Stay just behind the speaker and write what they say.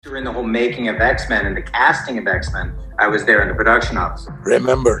During the whole making of X-Men and the casting of X-Men, I was there in the production office.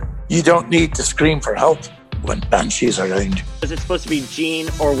 Remember, you don't need to scream for help when Banshee's around. Was it supposed to be Jean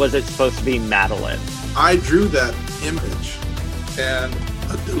or was it supposed to be Madeline? I drew that image and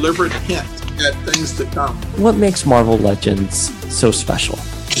a deliberate hint at things to come. What makes Marvel Legends so special?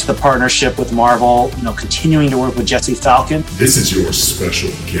 Just the partnership with Marvel, continuing to work with Jesse Falcon. This is your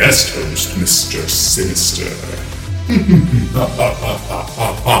special guest host, Mr. Sinister.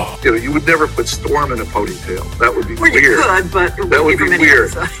 You would never put Storm in a ponytail. That would be weird. You could, but that would be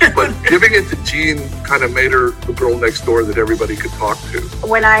weird. But giving it to Jean kind of made her the girl next door that everybody could talk to.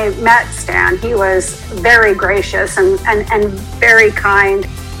 When I met Stan, he was very gracious and very kind.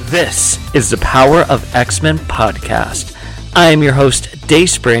 This is the Power of X-Men podcast. I am your host,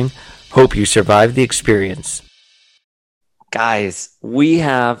 Dayspring. Hope you survived the experience. Guys, we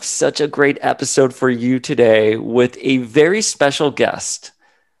have such a great episode for you today with a very special guest.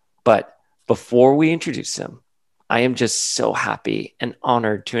 But before we introduce him, I am just so happy and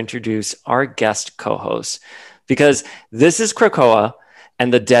honored to introduce our guest co-host, because this is Krakoa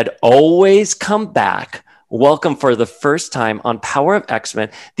and the dead always come back. Welcome for the first time on Power of X-Men,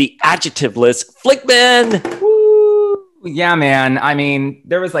 the adjectiveless Flinkman. Yeah, man. I mean,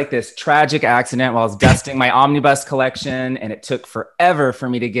 there was like this tragic accident while I was dusting my omnibus collection, and it took forever for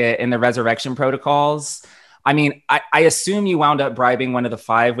me to get in the resurrection protocols. I mean, I assume you wound up bribing one of the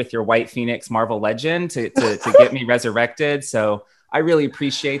five with your White Phoenix Marvel Legend to get me resurrected. So I really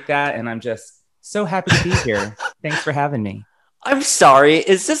appreciate that, and I'm just so happy to be here. Thanks for having me. I'm sorry.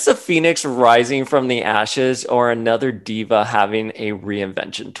 Is this a phoenix rising from the ashes or another diva having a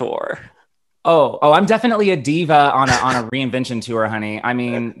reinvention tour? Oh, I'm definitely a diva on a reinvention tour, honey. I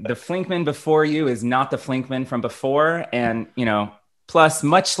mean, the Flinkman before you is not the Flinkman from before. And, plus,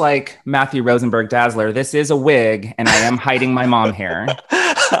 much like Matthew Rosenberg Dazzler, this is a wig and I am hiding my mom hair.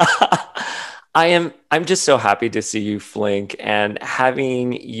 I'm just so happy to see you, Flink, and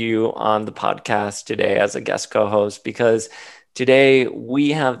having you on the podcast today as a guest co-host, because today we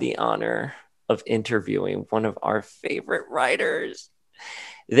have the honor of interviewing one of our favorite writers.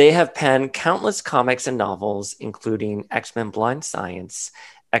 They have penned countless comics and novels, including X-Men Blind Science,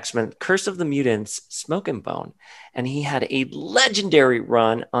 X-Men Curse of the Mutants, Smoke and Bone, and he had a legendary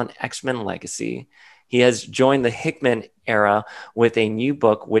run on X-Men Legacy. He has joined the Hickman era with a new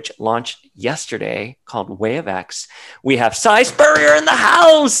book which launched yesterday called Way of X. We have Cy Spurrier in the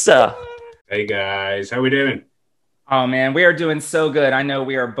house. Hey guys, how we doing? Oh man, we are doing so good. I know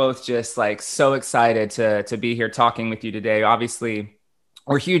we are both just like so excited to be here talking with you today. Obviously,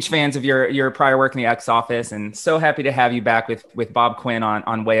 we're huge fans of your prior work in the X Office, and so happy to have you back with Bob Quinn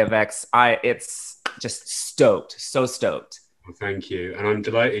on Way of X. It's just so stoked. Well, thank you. And I'm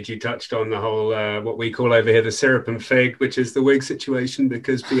delighted you touched on the whole, what we call over here, the syrup and fig, which is the wig situation,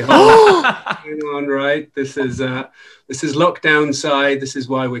 because behold, going on, right? This is lockdown side. This is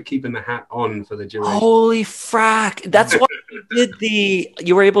why we're keeping the hat on for the duration. Holy frack. That's why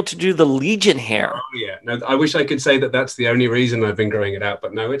you were able to do the Legion hair. Oh, yeah. No, I wish I could say that that's the only reason I've been growing it out,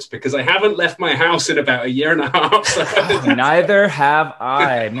 but no, it's because I haven't left my house in about a year and a half. So. Neither have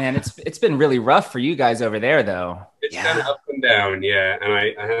I. Man, it's been really rough for you guys over there, though. It's kind of up and down, yeah. And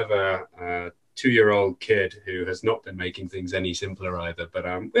I have a 2-year-old kid who has not been making things any simpler either. But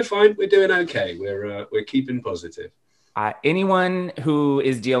we're fine. We're doing okay. We're keeping positive. Anyone who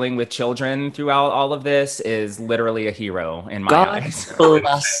is dealing with children throughout all of this is literally a hero in my eyes. God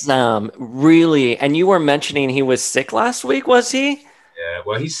bless them, really. And you were mentioning he was sick last week, was he? Yeah,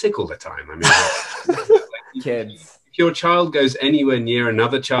 well, he's sick all the time. I mean, kids. If your child goes anywhere near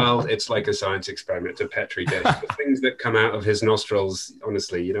another child, it's like a science experiment, a petri dish. The things that come out of his nostrils,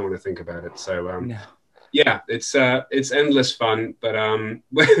 honestly, you don't want to think about it. So, no. Yeah, it's endless fun, but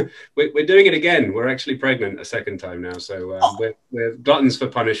we're doing it again. We're actually pregnant a second time now, so we're gluttons for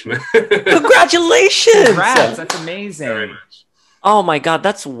punishment. Congratulations! Congrats, that's amazing. Very much. Oh my God,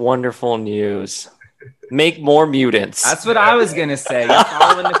 that's wonderful news. Make more mutants. That's what I was gonna say. You're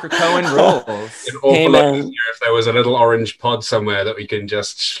following the Krakoan rules. Hey, man. If there was a little orange pod somewhere that we can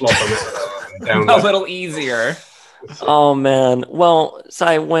just slop them down. A little easier. Oh man. Well,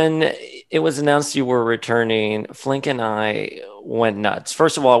 Cy, when it was announced you were returning, Flink and I went nuts.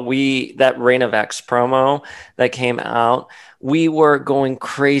 First of all, that Reign of X promo that came out, we were going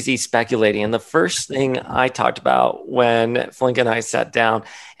crazy speculating. And the first thing I talked about when Flink and I sat down,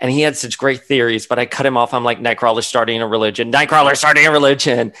 and he had such great theories, but I cut him off. I'm like, Nightcrawler's starting a religion. Nightcrawler's starting a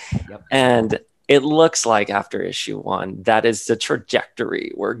religion. Yep. And it looks like after issue 1, that is the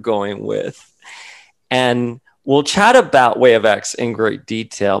trajectory we're going with. And we'll chat about Way of X in great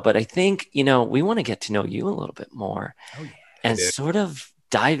detail, but I think, we want to get to know you a little bit more and sort of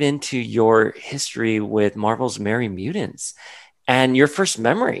dive into your history with Marvel's Merry Mutants and your first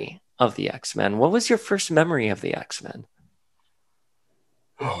memory of the X-Men. What was your first memory of the X-Men?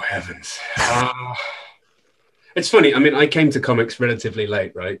 Oh, heavens. It's funny. I mean, I came to comics relatively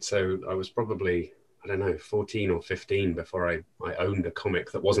late, right? So I was probably, I don't know, 14 or 15 before I owned a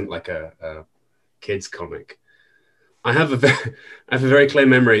comic that wasn't like a kid's comic. I have a very clear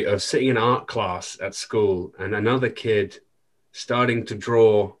memory of sitting in art class at school and another kid starting to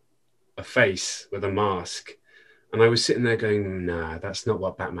draw a face with a mask. And I was sitting there going, nah, that's not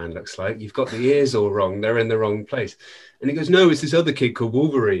what Batman looks like. You've got the ears all wrong. They're in the wrong place. And he goes, no, it's this other kid called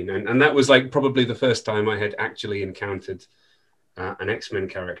Wolverine. And that was like probably the first time I had actually encountered an X-Men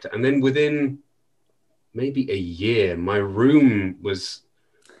character. And then within maybe a year, my room was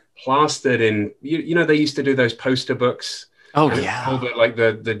plastered in, you know, they used to do those poster books. Oh, yeah. All the, like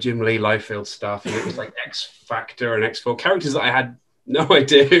the Jim Lee Liefeld stuff. And it was like X Factor and X4 characters that I had no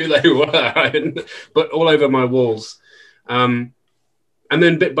idea who they were, but all over my walls. And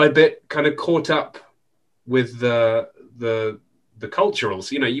then bit by bit kind of caught up with the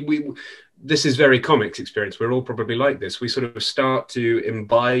culturals. You know, this is very comics experience. We're all probably like this. We sort of start to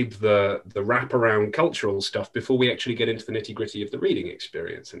imbibe the wraparound cultural stuff before we actually get into the nitty gritty of the reading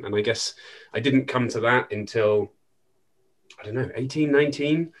experience. And I guess I didn't come to that until, I don't know, 18,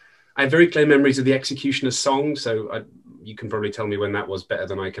 19. I have very clear memories of the Executioner's song. So you can probably tell me when that was better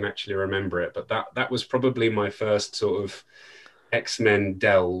than I can actually remember it. But that was probably my first sort of X-Men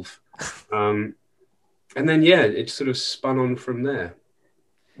delve. And then, yeah, it sort of spun on from there.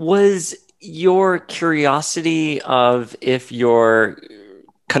 Was your curiosity of if your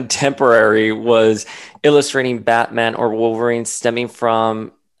contemporary was illustrating Batman or Wolverine stemming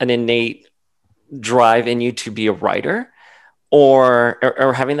from an innate drive in you to be a writer? Or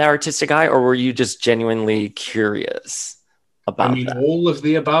having that artistic eye, or were you just genuinely curious about that? All of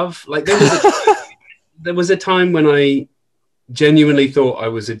the above. Like there was a time when I genuinely thought I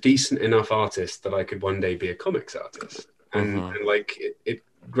was a decent enough artist that I could one day be a comics artist. And like it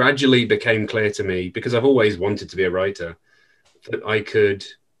gradually became clear to me, because I've always wanted to be a writer, that I could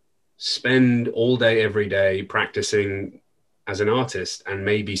spend all day, every day practicing as an artist and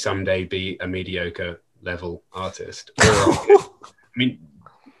maybe someday be a mediocre level artist,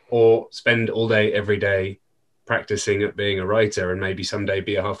 or spend all day every day practicing at being a writer and maybe someday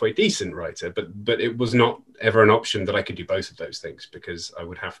be a halfway decent writer, but it was not ever an option that I could do both of those things, because I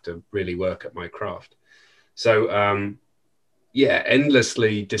would have to really work at my craft. So yeah,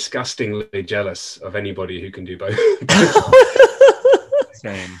 endlessly disgustingly jealous of anybody who can do both.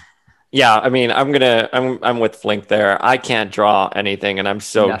 Same. Yeah, I mean, I'm with Flink there. I can't draw anything, and I'm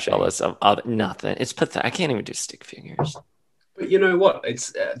so jealous of nothing. It's pathetic. I can't even do stick figures. But you know what?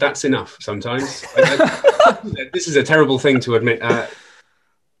 It's that's enough sometimes. This is a terrible thing to admit.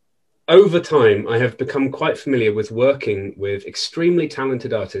 Over time, I have become quite familiar with working with extremely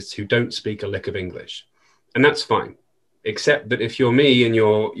talented artists who don't speak a lick of English, and that's fine. Except that if you're me and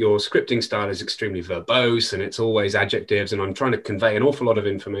your scripting style is extremely verbose and it's always adjectives and I'm trying to convey an awful lot of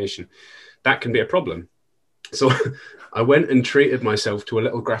information, that can be a problem. So I went and treated myself to a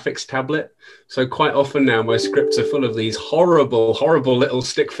little graphics tablet. So quite often now my scripts are full of these horrible, horrible little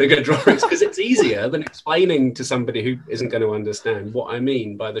stick figure drawings, because it's easier than explaining to somebody who isn't going to understand what I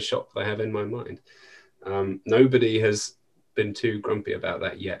mean by the shot that I have in my mind. Nobody has been too grumpy about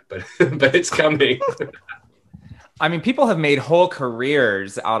that yet, but it's coming. I mean, people have made whole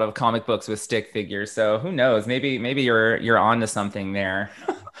careers out of comic books with stick figures, so who knows? Maybe you're onto something there.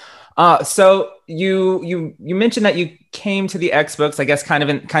 So you mentioned that you came to the X books, I guess, kind of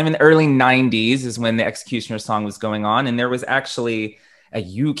in the early '90s is when the Executioner song was going on, and there was actually a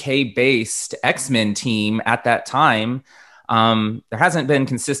UK-based X-Men team at that time. There hasn't been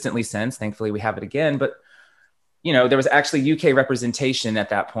consistently since. Thankfully, we have it again, but you know, there was actually UK representation at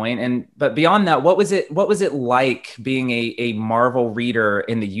that point. But beyond that, what was it like being a Marvel reader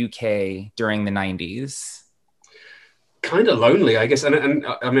in the UK during the 90s? Kind of lonely, I guess. And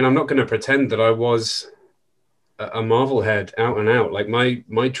I mean, I'm not going to pretend that I was a Marvel head out and out. Like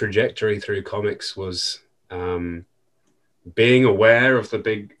my trajectory through comics was being aware of the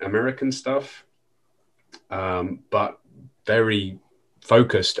big American stuff, but very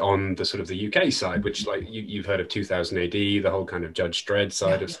focused on the sort of the UK side, which, like you've heard of 2000 AD, the whole kind of Judge Dredd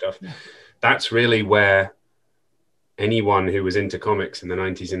side of stuff. Yeah. That's really where anyone who was into comics in the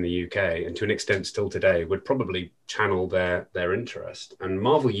 90s in the UK, and to an extent still today, would probably channel their interest. And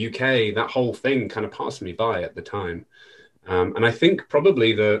Marvel UK, that whole thing kind of passed me by at the time. And I think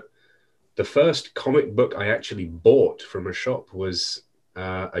probably the first comic book I actually bought from a shop was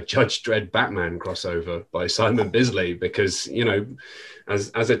a Judge Dredd Batman crossover by Simon Bisley, because, you know,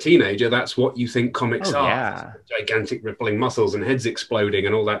 as a teenager, that's what you think comics are. Yeah. Gigantic rippling muscles and heads exploding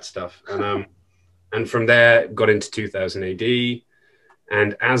and all that stuff. And from there, got into 2000 AD.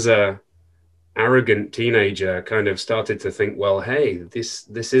 And as a arrogant teenager, kind of started to think, well, hey, this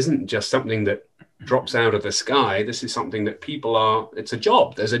isn't just something that drops out of the sky. This is something that people are, it's a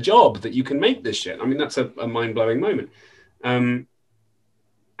job. There's a job that you can make this shit. I mean, that's a mind-blowing moment. And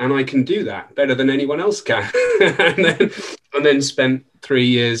I can do that better than anyone else can. and then spent 3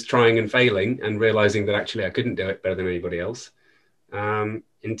 years trying and failing and realizing that actually I couldn't do it better than anybody else.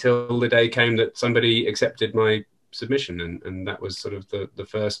 Until the day came that somebody accepted my submission. And that was sort of the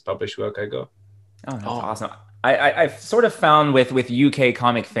first published work I got. Oh, that's awesome. I've sort of found with UK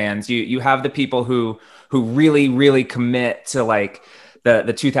comic fans, you have the people who really, really commit to like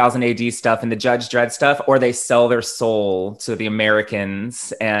the 2000 AD stuff and the Judge Dredd stuff, or they sell their soul to the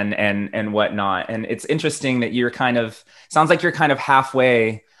Americans and whatnot. And it's interesting that sounds like you're kind of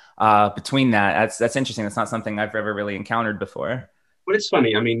halfway between that. That's interesting. That's not something I've ever really encountered before. Well, it's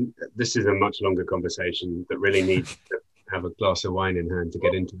funny. I mean, this is a much longer conversation that really needs to have a glass of wine in hand to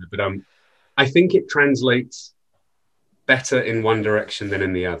get into it. But I think it translates better in one direction than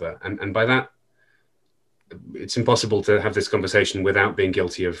in the other. And by that, it's impossible to have this conversation without being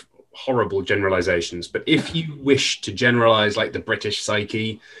guilty of horrible generalizations. But if you wish to generalize like the British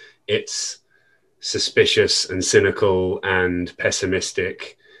psyche, it's suspicious and cynical and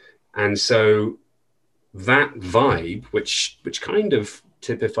pessimistic. And so that vibe, which kind of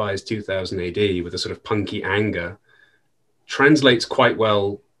typifies 2000 AD with a sort of punky anger, translates quite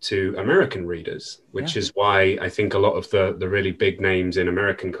well to American readers, which is why I think a lot of the really big names in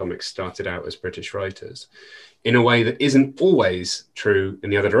American comics started out as British writers, in a way that isn't always true in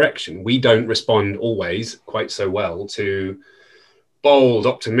the other direction. We don't respond always quite so well to bold,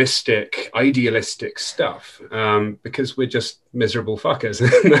 optimistic, idealistic stuff because we're just miserable fuckers.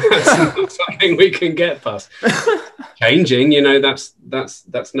 That's not something we can get past. Changing, you know, that's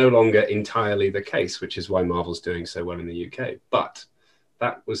no longer entirely the case, which is why Marvel's doing so well in the UK. But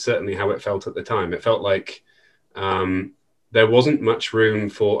that was certainly how it felt at the time. It felt like there wasn't much room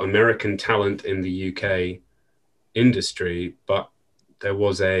for American talent in the UK industry, but there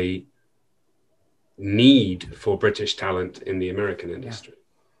was a need for British talent in the American industry.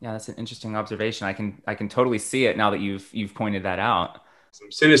 Yeah, that's an interesting observation. I can totally see it now that you've pointed that out.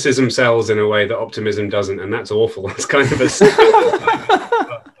 Some cynicism sells in a way that optimism doesn't, and that's awful. It's kind of a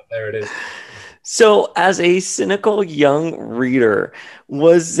but there it is. So as a cynical young reader,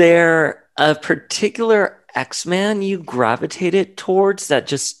 was there a particular X-Man you gravitated towards that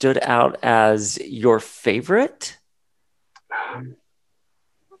just stood out as your favorite? Not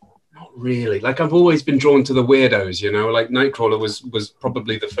really. Like, I've always been drawn to the weirdos, you know, like Nightcrawler was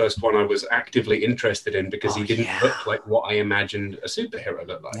probably the first one I was actively interested in because he didn't look like what I imagined a superhero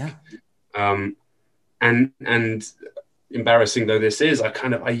looked like. And embarrassing though this is,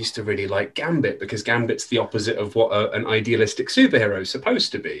 I used to really like Gambit because Gambit's the opposite of what an idealistic superhero is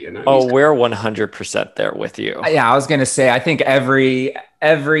supposed to be, you know? Oh, we're 100% there with you. Yeah, I was going to say, I think every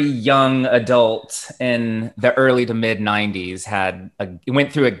young adult in the early to mid 90s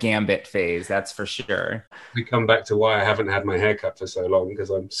went through a Gambit phase, that's for sure. We come back to why I haven't had my haircut for so long, because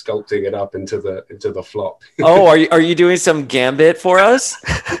I'm sculpting it up into the flop. Oh, are you doing some Gambit for us?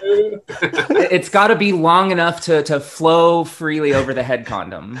 It's got to be long enough to flow freely over the head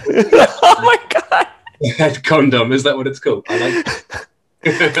condom. Oh my god! Head condom, is that what it's called? I like it.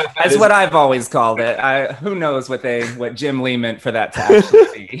 That's what I've always called it. Who knows what Jim Lee meant for that to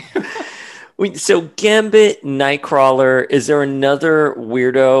actually be. So Gambit, Nightcrawler, is there another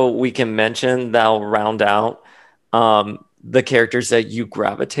weirdo we can mention that'll round out the characters that you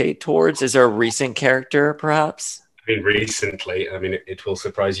gravitate towards? Is there a recent character, perhaps? I mean, recently, it will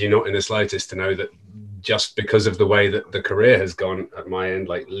surprise you not in the slightest to know that just because of the way that the career has gone at my end,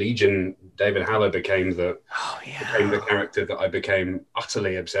 like Legion, David Haller became the character that I became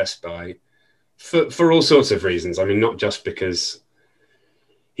utterly obsessed by for all sorts of reasons. I mean, not just because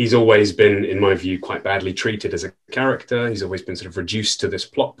he's always been, in my view, quite badly treated as a character. He's always been sort of reduced to this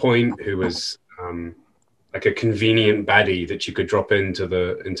plot point who was like a convenient baddie that you could drop into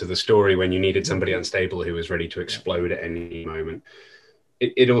the story when you needed somebody unstable who was ready to explode at any moment.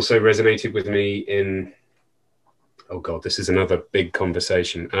 It also resonated with me in, oh God, this is another big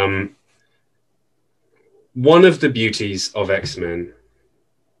conversation. One of the beauties of X-Men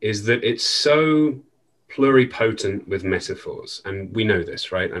is that it's so pluripotent with metaphors. And we know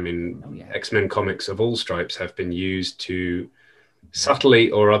this, right? I mean, X-Men comics of all stripes have been used to subtly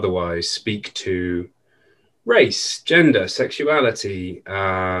or otherwise speak to race, gender, sexuality,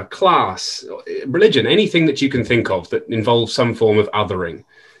 class, religion, anything that you can think of that involves some form of othering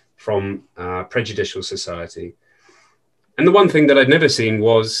from prejudicial society. And the one thing that I'd never seen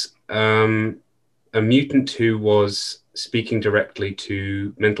was a mutant who was speaking directly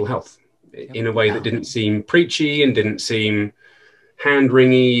to mental health in a way that didn't seem preachy and didn't seem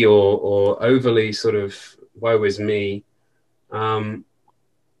hand-wringy or overly sort of woe is me.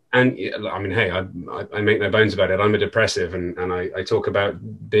 And I mean, hey, I make no bones about it. I'm a depressive, and I talk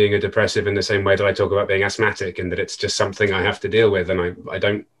about being a depressive in the same way that I talk about being asthmatic, and that it's just something I have to deal with. And I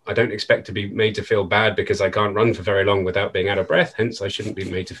don't expect to be made to feel bad because I can't run for very long without being out of breath. Hence, I shouldn't be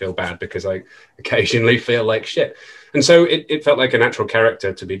made to feel bad because I occasionally feel like shit. And so it felt like a natural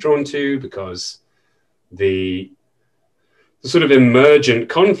character to be drawn to, because the sort of emergent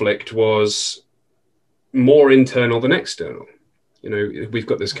conflict was more internal than external. You know, we've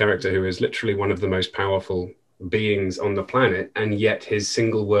got this character who is literally one of the most powerful beings on the planet, and yet his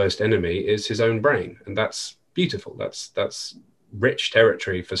single worst enemy is his own brain. And that's beautiful. That's rich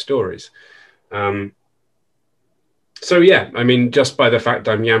territory for stories. So yeah, I mean, just by the fact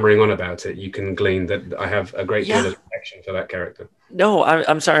I'm yammering on about it, you can glean that I have a great deal of affection for that character. No,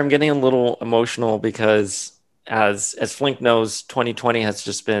 I'm sorry. I'm getting a little emotional because as Flink knows, 2020 has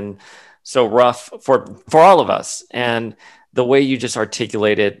just been so rough for all of us. And the way you just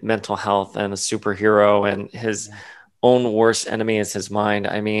articulated mental health and a superhero and his own worst enemy is his mind.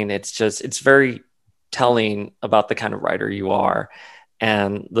 I mean, it's very telling about the kind of writer you are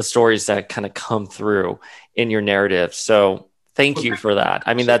and the stories that kind of come through in your narrative. So thank you for that.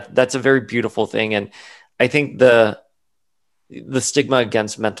 I mean, that's a very beautiful thing. And I think the stigma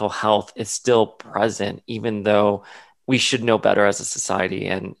against mental health is still present, even though we should know better as a society.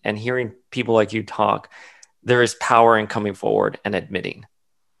 And hearing people like you talk, there is power in coming forward and admitting,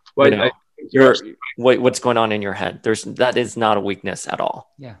 well, what's going on in your head. That is not a weakness at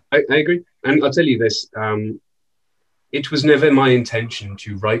all. Yeah, I agree. And I'll tell you this, it was never my intention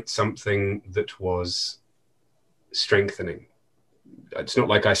to write something that was strengthening. It's not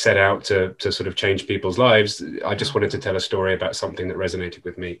like I set out to sort of change people's lives. I just wanted to tell a story about something that resonated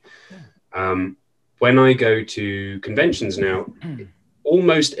with me. When I go to conventions now,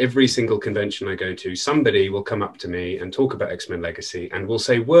 almost every single convention I go to, somebody will come up to me and talk about X-Men Legacy and will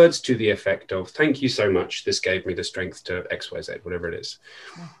say words to the effect of, "Thank you so much. This gave me the strength to XYZ," whatever it is.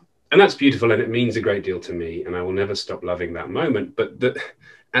 And that's beautiful. And it means a great deal to me. And I will never stop loving that moment. But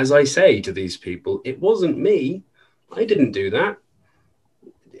as I say to these people, it wasn't me. I didn't do that.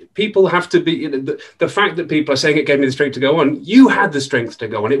 People have to be, the fact that people are saying it gave me the strength to go on, you had the strength to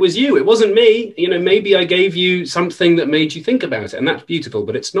go on. It was you. It wasn't me. You know, maybe I gave you something that made you think about it, and that's beautiful,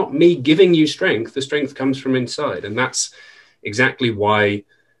 but it's not me giving you strength. The strength comes from inside. And that's exactly why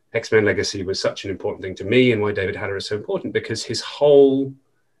X-Men Legacy was such an important thing to me, and why David Hatter is so important, because his whole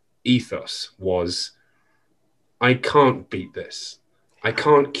ethos was, I can't beat this. I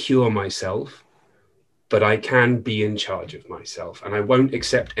can't cure myself, but I can be in charge of myself, and I won't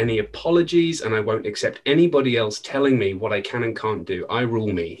accept any apologies, and I won't accept anybody else telling me what I can and can't do. I rule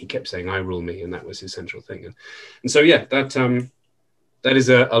me. He kept saying, I rule me, and that was his central thing. And so, yeah, that is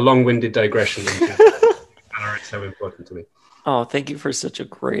a long-winded digression. It's so important to me. Oh, thank you for such a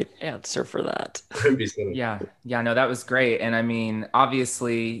great answer for that. Don't be silly. Yeah, no, that was great. And I mean,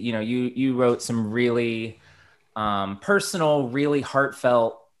 obviously, you know, you wrote some really personal, really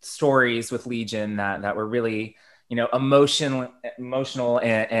heartfelt stories with Legion that were really, you know, emotional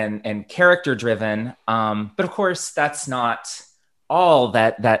and character driven. But of course, that's not all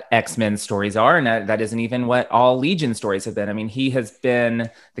that X-Men stories are, and that isn't even what all Legion stories have been. I mean, he has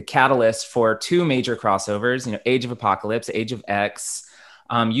been the catalyst for two major crossovers, you know, Age of Apocalypse, Age of X.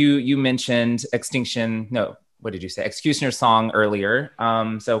 You mentioned Executioner's Song earlier.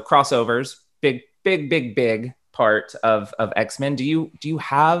 So crossovers, big part of X-Men. Do you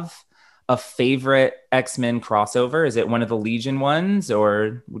have a favorite X-Men crossover? Is it one of the Legion ones,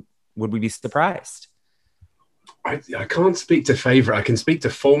 or would we be surprised? I can't speak to favorite. I can speak to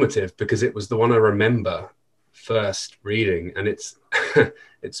formative, because it was the one I remember first reading, and it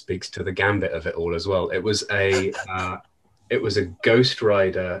speaks to the gambit of it all as well. It was a Ghost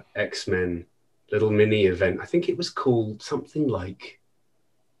Rider X-Men little mini event. I think it was called something like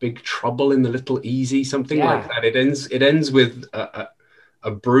Big Trouble in the Little Easy, something like that. It ends with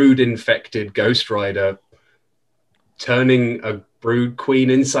a brood infected Ghost Rider turning a brood queen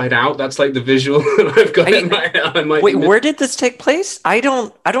inside out. That's like the visual that I've got in my Wait, where did this take place? I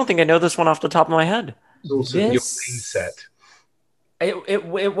don't think I know this one off the top of my head. It's also your main set.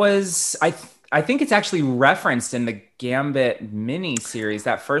 It was I think it's actually referenced in the Gambit mini series,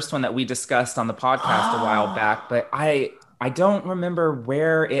 that first one that we discussed on the podcast a while back. But I don't remember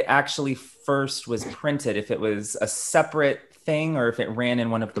where it actually first was printed, if it was a separate thing or if it ran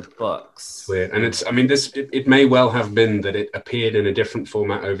in one of the books. It's weird. And it may well have been that it appeared in a different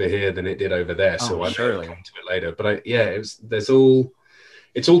format over here than it did over there. So I surely come to it later. But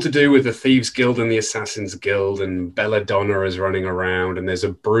it's all to do with the Thieves Guild and the Assassins Guild, and Belladonna is running around, and there's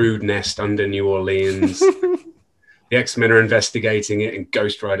a brood nest under New Orleans. The X-Men are investigating it, and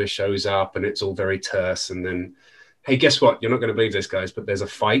Ghost Rider shows up, and it's all very terse. And then, hey, guess what? You're not going to believe this, guys, but there's a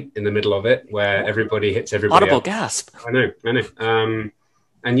fight in the middle of it where everybody hits everybody. Audible else. gasp. I know.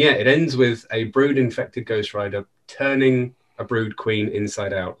 And yeah, it ends with a brood-infected Ghost Rider turning a brood queen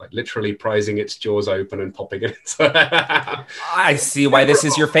inside out, like literally prizing its jaws open and popping it inside out. I see why this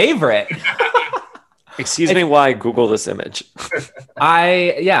is your favorite. Excuse me, why I Google this image?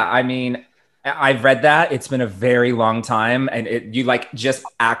 I've read that. It's been a very long time, and you like just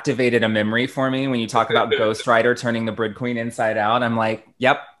activated a memory for me when you talk about Ghost Rider turning the brood queen inside out. I'm like,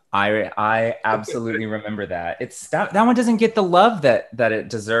 yep, I absolutely remember that. It's that one doesn't get the love that it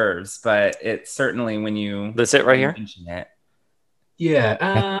deserves, but it's certainly when you That's it right here. mention it.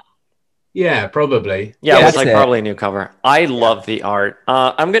 Yeah, probably. Yeah, it was like it. probably a new cover. I love the art.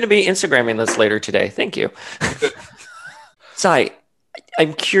 I'm going to be Instagramming this later today. Thank you. Sai,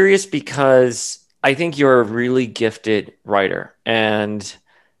 I'm curious because I think you're a really gifted writer and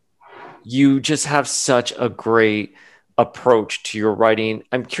you just have such a great approach to your writing.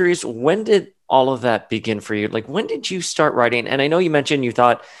 I'm curious, when did all of that begin for you? Like, when did you start writing? And I know you mentioned you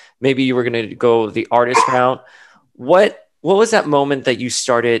thought maybe you were going to go the artist route. What was that moment that you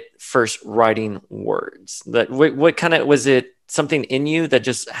started first writing words? That what kind of, was it something in you that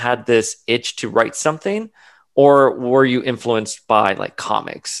just had this itch to write something, or were you influenced by like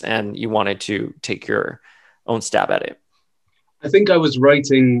comics and you wanted to take your own stab at it? I think I was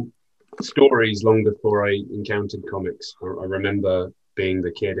writing stories long before I encountered comics. I remember being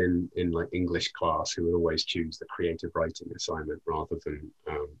the kid in like English class who would always choose the creative writing assignment rather than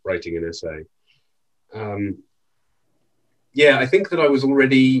writing an essay. Yeah, I think that I was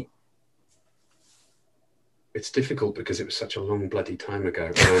already... It's difficult because it was such a long bloody time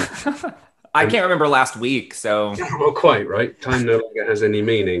ago. I can't remember last week, so... Well, quite, right? Time no longer has any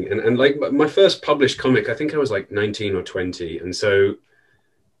meaning. And like my first published comic, I think I was like 19 or 20. And so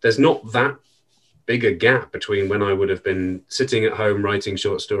there's not that big a gap between when I would have been sitting at home writing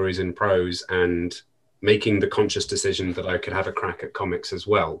short stories in prose and making the conscious decision that I could have a crack at comics as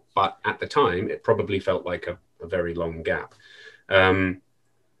well. But at the time, it probably felt like a very long gap. I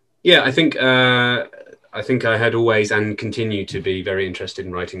think I had always and continue to be very interested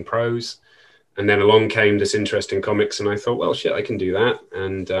in writing prose. And then along came this interest in comics, and I thought, well, shit, I can do that.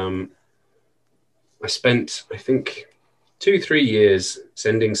 And I spent, I think, 2-3 years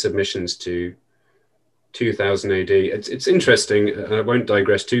sending submissions to 2000 AD. It's interesting. I won't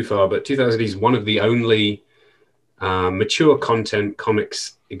digress too far, but 2000 AD is one of the only mature content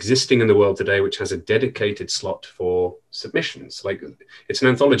comics existing in the world today which has a dedicated slot for submissions. Like, it's an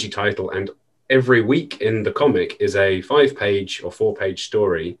anthology title, and every week in the comic is a 5-page or 4-page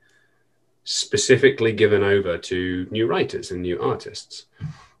story specifically given over to new writers and new artists,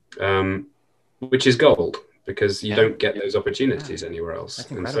 which is gold, because you don't get those opportunities anywhere else.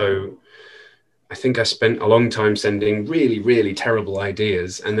 And so I think I spent a long time sending really, really terrible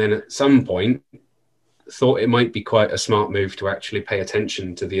ideas, and then at some point thought it might be quite a smart move to actually pay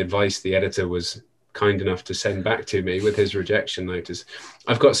attention to the advice the editor was kind enough to send back to me with his rejection notice.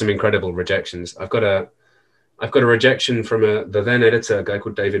 I've got some incredible rejections. I've got a rejection from the then editor, a guy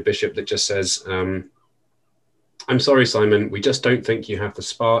called David Bishop, that just says, I'm sorry, Simon, we just don't think you have the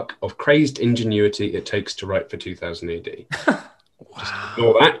spark of crazed ingenuity it takes to write for 2000 AD. Wow. Just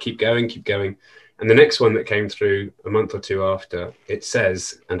ignore that, keep going, keep going. And the next one that came through a month or two after, it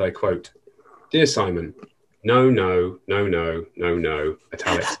says, and I quote, "Dear Simon, no,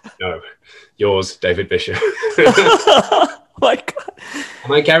 italics, no. Yours, David Bishop." My God.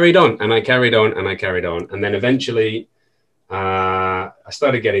 And I carried on, and I carried on, and I carried on. And then eventually I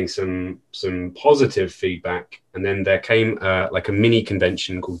started getting some positive feedback. And then there came like a mini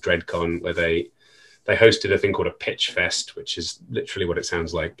convention called DreadCon, where they hosted a thing called a pitch fest, which is literally what it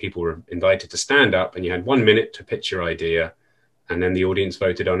sounds like. People were invited to stand up, and you had 1 minute to pitch your idea. And then the audience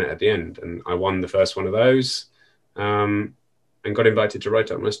voted on it at the end. And I won the first one of those and got invited to write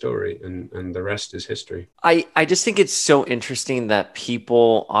up my story. And the rest is history. I just think it's so interesting that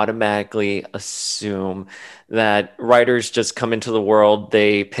people automatically assume that writers just come into the world,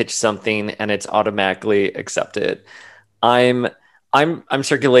 they pitch something, and it's automatically accepted. I'm I'm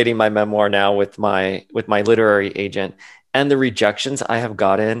circulating my memoir now with my literary agent, and the rejections I have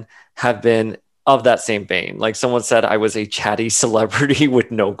gotten have been of that same vein. Like someone said I was a chatty celebrity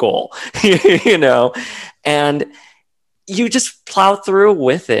with no goal, you know, and you just plow through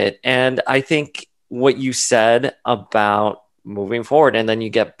with it. And I think what you said about moving forward and then you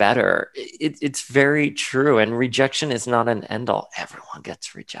get better, it's very true. And rejection is not an end all. Everyone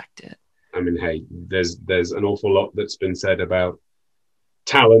gets rejected. I mean, hey, there's an awful lot that's been said about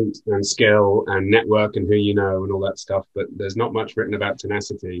talent and skill and network and who you know and all that stuff, but there's not much written about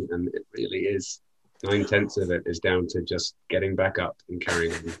tenacity, and it really is 9/10 of it is down to just getting back up and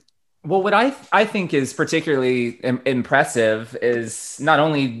carrying on. Well, what I think is particularly impressive is not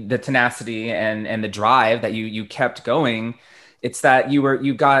only the tenacity and the drive that you kept going, it's that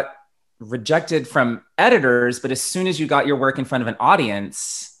you got rejected from editors, but as soon as you got your work in front of an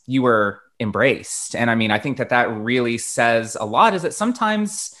audience, you were embraced. And I mean, I think that really says a lot, is that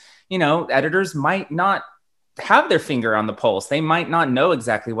sometimes, you know, editors might not have their finger on the pulse. They might not know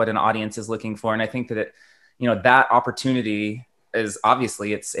exactly what an audience is looking for. And I think that, you know, that opportunity is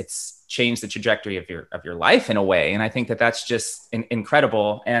obviously it's changed the trajectory of your life in a way. And I think that that's just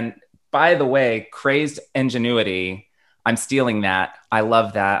incredible. And by the way, crazed ingenuity, I'm stealing that. I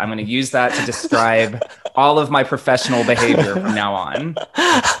love that. I'm going to use that to describe all of my professional behavior from now on.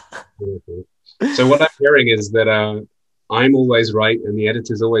 So what I'm hearing is that I'm always right and the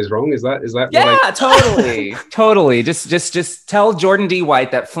editor's always wrong. Is that? Yeah, totally. Just tell Jordan D.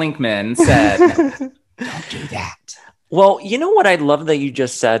 White that Flinkman said, don't do that. Well, you know what I love that you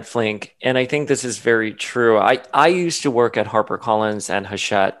just said, Flink, and I think this is very true. I used to work at HarperCollins and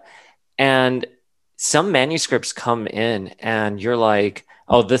Hachette, and some manuscripts come in and you're like,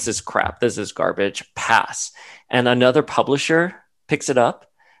 oh, this is crap. This is garbage. Pass. And another publisher picks it up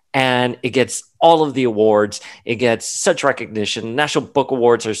and it gets all of the awards. It gets such recognition. National Book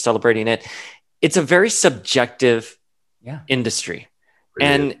Awards are celebrating it. It's a very subjective industry.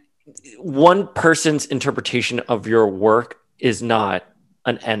 Really? And one person's interpretation of your work is not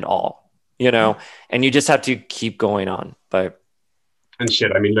an end all, you know, and you just have to keep going on. And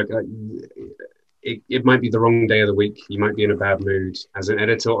shit, I mean, look, it might be the wrong day of the week. You might be in a bad mood. As an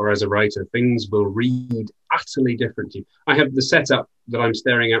editor or as a writer, things will read utterly differently. I have the setup that I'm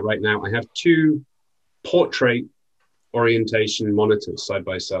staring at right now. I have two portrait orientation monitors side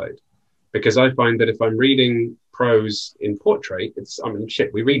by side, because I find that if I'm reading prose in portrait,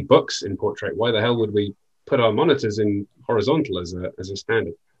 we read books in portrait. Why the hell would we put our monitors in horizontal as a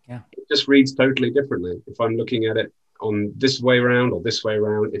standard? Yeah, it just reads totally differently. If I'm looking at it on this way around or this way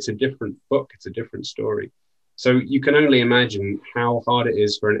around, it's a different book, it's a different story. So you can only imagine how hard it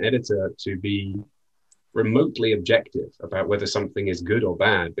is for an editor to be remotely objective about whether something is good or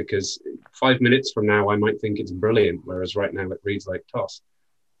bad, because 5 minutes from now I might think it's brilliant, whereas right now it reads like toss.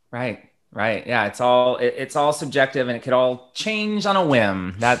 Right. Yeah, it's all subjective, and it could all change on a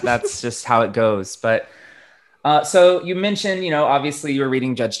whim. That's just how it goes. But so you mentioned, you know, obviously you were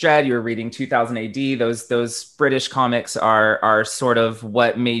reading Judge Dredd, you were reading 2000 AD. Those British comics are sort of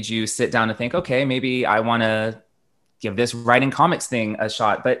what made you sit down and think, okay, maybe I want to give this writing comics thing a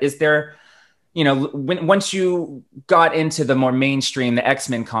shot. But is there, you know, once you got into the more mainstream, the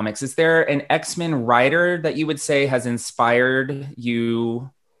X-Men comics, is there an X-Men writer that you would say has inspired you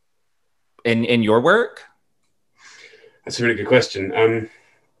in your work? That's a really good question.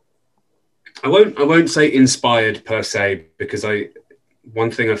 I won't say inspired per se, because one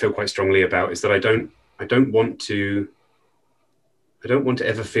thing I feel quite strongly about is that I don't want to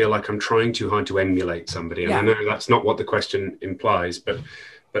ever feel like I'm trying too hard to emulate somebody. And I know that's not what the question implies, but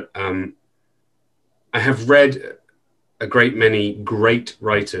I have read a great many great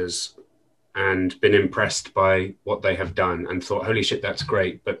writers and been impressed by what they have done and thought, holy shit, that's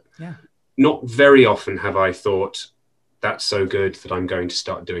great. But not very often have I thought, that's so good that I'm going to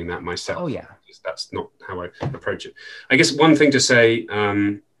start doing that myself. Oh, yeah. That's not how I approach it. I guess one thing to say,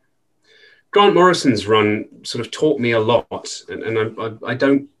 Grant Morrison's run sort of taught me a lot. And I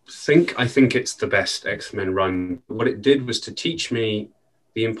think it's the best X-Men run. What it did was to teach me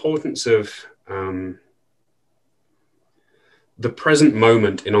the importance of the present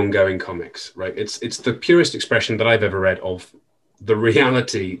moment in ongoing comics, right? It's the purest expression that I've ever read of the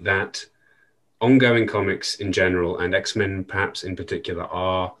reality that ongoing comics in general, and X-Men perhaps in particular,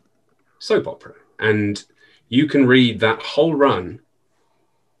 are soap opera. And you can read that whole run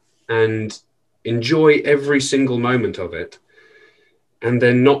and enjoy every single moment of it, and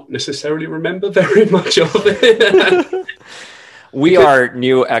then not necessarily remember very much of it. We are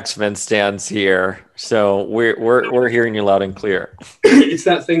new X-Men stans here, so we're hearing you loud and clear. It's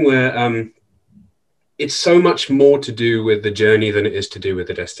that thing where it's so much more to do with the journey than it is to do with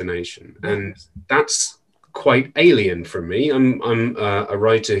the destination, and that's quite alien from me. I'm a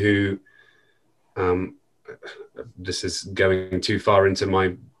writer who, this is going too far into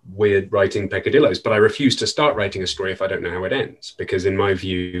my weird writing peccadillos, but I refuse to start writing a story if I don't know how it ends, because in my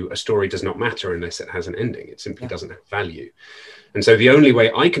view, a story does not matter unless it has an ending. It simply doesn't have value. And so the only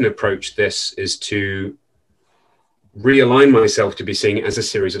way I can approach this is to realign myself to be seeing it as a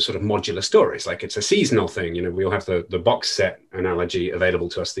series of sort of modular stories, like it's a seasonal thing. You know, we all have the box set analogy available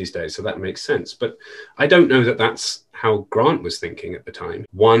to us these days, so that makes sense. But I don't know that that's how Grant was thinking at the time.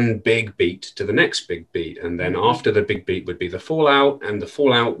 One big beat to the next big beat, and then after the big beat would be the fallout, and the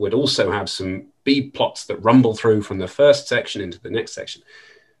fallout would also have some B plots that rumble through from the first section into the next section.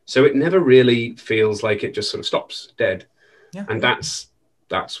 So it never really feels like it just sort of stops dead. Yeah. And that's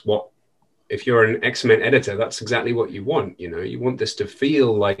what, if you're an X-Men editor, that's exactly what you want. You know, you want this to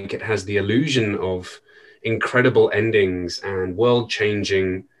feel like it has the illusion of incredible endings and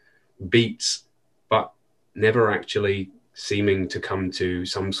world-changing beats, but never actually seeming to come to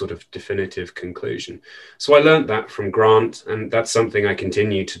some sort of definitive conclusion. So I learned that from Grant, and that's something I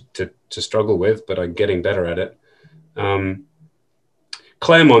continue to struggle with, but I'm getting better at it.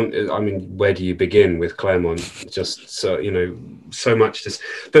 Claremont, I mean, where do you begin with Claremont? Just so, you know, so much.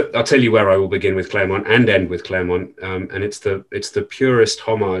 But I'll tell you where I will begin with Claremont and end with Claremont, and it's the purest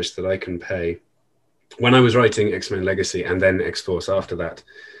homage that I can pay. When I was writing X-Men Legacy and then X-Force after that,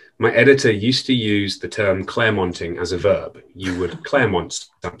 my editor used to use the term Claremonting as a verb. You would Claremont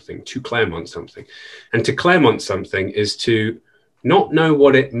something, to Claremont something. And to Claremont something is to not know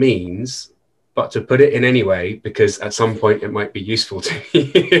what it means, but to put it in anyway, because at some point it might be useful to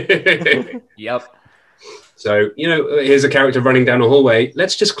you. Yep. So, you know, here's a character running down a hallway.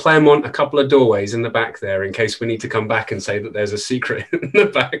 Let's just Claremont a couple of doorways in the back there in case we need to come back and say that there's a secret in the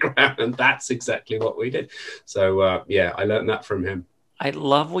background. And that's exactly what we did. So, yeah, I learned that from him. I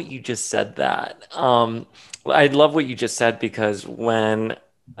love what you just said that. I love what you just said, because when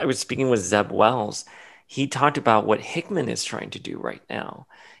I was speaking with Zeb Wells, he talked about what Hickman is trying to do right now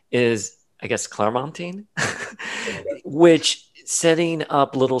is, I guess, Claremonting, which setting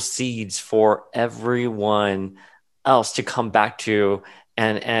up little seeds for everyone else to come back to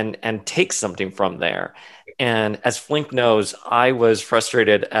and take something from there. And as Flink knows, I was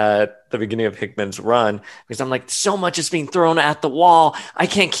frustrated at the beginning of Hickman's run because I'm like, so much is being thrown at the wall. I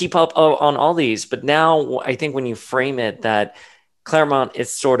can't keep up on all these. But now I think when you frame it that Claremont is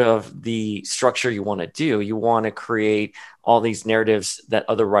sort of the structure you want to do, you want to create all these narratives that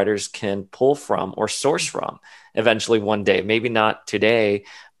other writers can pull from or source from eventually one day, maybe not today,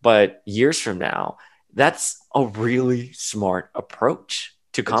 but years from now. That's a really smart approach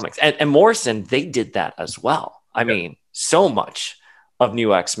to comics. And Morrison, they did that as well. I mean, so much of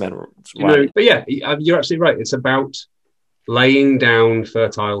New X-Men. You know, but yeah, you're absolutely right. It's about laying down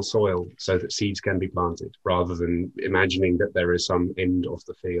fertile soil so that seeds can be planted rather than imagining that there is some end of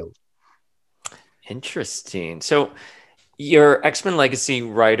the field. Interesting. So your X-Men Legacy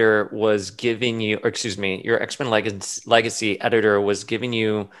writer was giving you, or excuse me, your X-Men Legacy editor was giving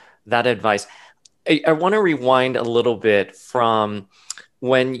you that advice. I want to rewind a little bit from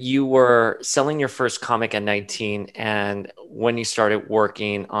when you were selling your first comic at 19 and when you started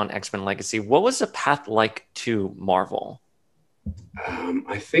working on X-Men Legacy. What was the path like to Marvel?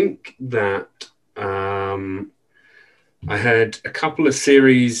 I think that I had a couple of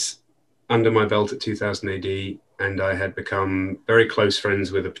series under my belt at 2000 AD, and I had become very close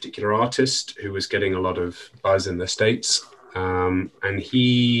friends with a particular artist who was getting a lot of buzz in the States. And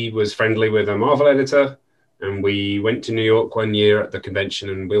he was friendly with a Marvel editor, and we went to New York one year at the convention,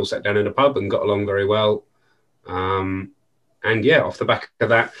 and we all sat down in a pub and got along very well. And yeah, off the back of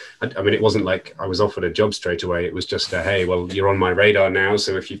that, I mean, it wasn't like I was offered a job straight away. It was just a, hey, well, you're on my radar now,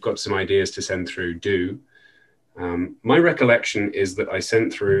 so if you've got some ideas to send through, do. My recollection is that I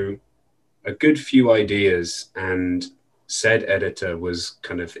sent through a good few ideas, and said editor was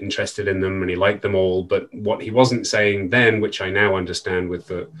kind of interested in them and he liked them all. But what he wasn't saying then, which I now understand with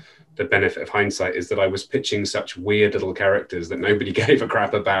the benefit of hindsight, is that I was pitching such weird little characters that nobody gave a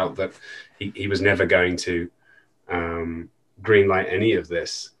crap about, that he was never going to greenlight any of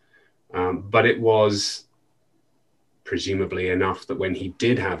this. But it was presumably enough that when he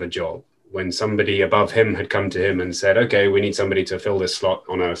did have a job, when somebody above him had come to him and said, okay, we need somebody to fill this slot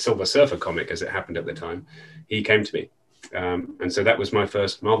on a Silver Surfer comic, as it happened at the time, he came to me. And so that was my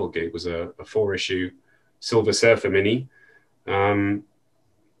first Marvel gig, was a 4-issue Silver Surfer mini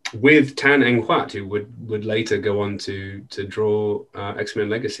with Tan Eng Huat, who would later go on to draw X-Men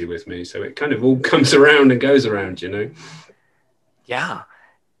Legacy with me. So it kind of all comes around and goes around, you know? Yeah.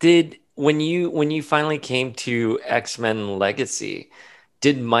 Did when you finally came to X-Men Legacy,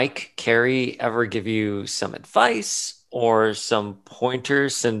 did Mike Carey ever give you some advice or some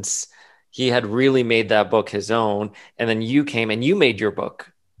pointers, since he had really made that book his own, and then you came and you made your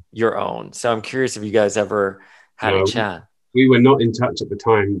book your own? So I'm curious if you guys ever had a chat. We were not in touch at the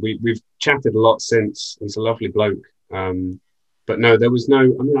time. We've chatted a lot since. He's a lovely bloke. But no, there was no,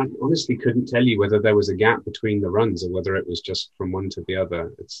 I mean, I honestly couldn't tell you whether there was a gap between the runs or whether it was just from one to the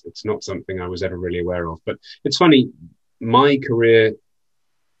other. It's not something I was ever really aware of. But it's funny, my career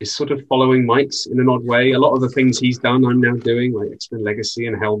is sort of following Mike's in an odd way. A lot of the things he's done, I'm now doing, like X-Men Legacy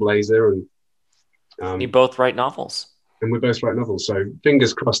and Hellblazer. And you both write novels. And we both write novels. So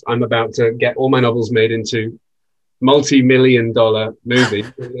fingers crossed, I'm about to get all my novels made into multi-million-dollar movie,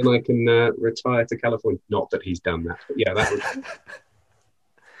 and then I can retire to California. Not that he's done that, but yeah, that would.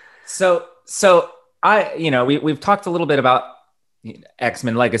 So I, we've talked a little bit about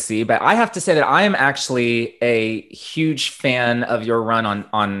X-Men Legacy, but I have to say that I am actually a huge fan of your run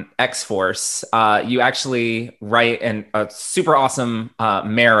on X-Force. You actually write a super awesome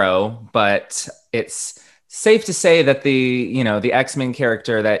Marrow, but it's safe to say that the X-Men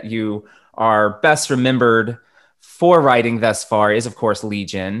character that you are best remembered for writing thus far is, of course,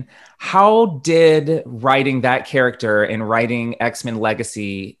 Legion. How did writing that character and writing X-Men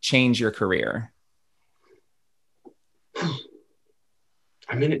Legacy change your career?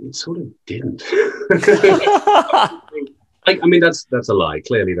 I mean, it sort of didn't. I mean, that's a lie.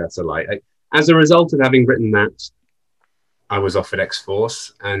 Clearly, that's a lie. As a result of having written that, I was offered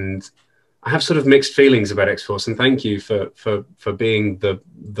X-Force, and I have sort of mixed feelings about X-Force, and thank you for being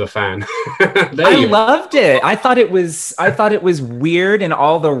the fan. I loved it. I thought it was weird in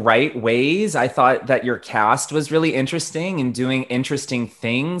all the right ways. I thought that your cast was really interesting and doing interesting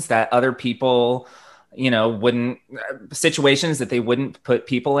things that other people, wouldn't, situations that they wouldn't put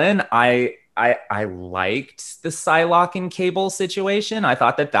people in. I liked the Psylocke and Cable situation. I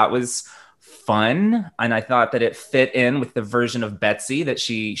thought that was fun, and I thought that it fit in with the version of Betsy that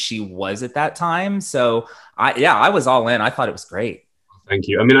she was at that time. So I was all in. I thought it was great. Thank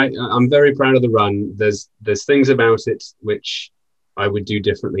you. I mean, I'm very proud of the run. There's things about it which I would do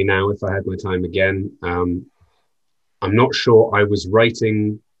differently now if I had my time again. I'm not sure I was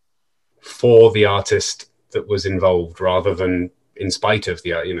writing for the artist that was involved rather than in spite of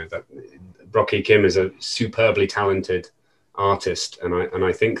the that Rocky Kim is a superbly talented artist, and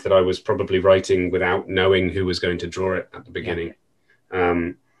I think that I was probably writing without knowing who was going to draw it at the beginning.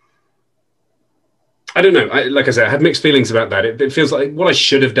 Yeah. I don't know. Like I said, I had mixed feelings about that. It feels like what I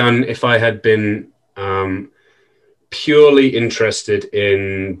should have done if I had been purely interested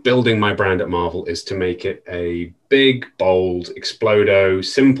in building my brand at Marvel is to make it a big, bold, explodo,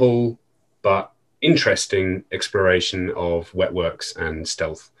 simple but interesting exploration of wet works and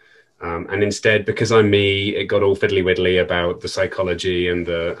stealth. And instead, because I'm me, it got all fiddly widdly about the psychology and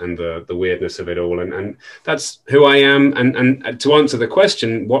the weirdness of it all, and that's who I am. And to answer the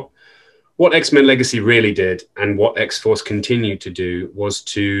question, what X-Men Legacy really did, and what X-Force continued to do, was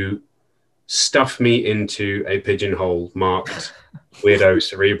to stuff me into a pigeonhole marked weirdo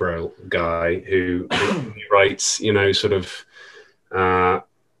cerebral guy who writes, sort of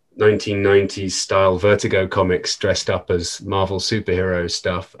 1990s style Vertigo comics dressed up as Marvel superhero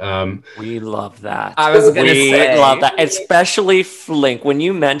stuff. We love that. I was going to say, love that, especially Flink. When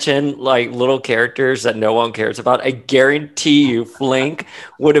you mention like little characters that no one cares about, I guarantee you Flink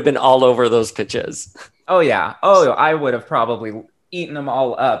would have been all over those pitches. Oh yeah. Oh, I would have probably eaten them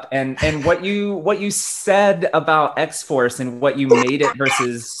all up. And what you said about X-Force and what you made it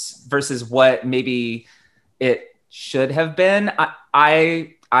versus what maybe it should have been,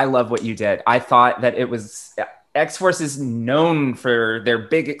 I love what you did. I thought that it was, X-Force is known for their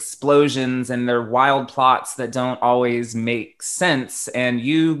big explosions and their wild plots that don't always make sense. And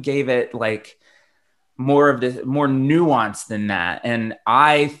you gave it like more nuance than that. And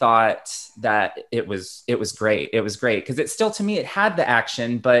I thought that it was great. It was great because it still, to me, it had the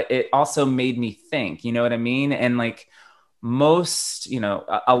action, but it also made me think, you know what I mean? And like most,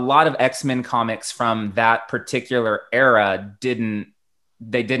 a lot of X-Men comics from that particular era didn't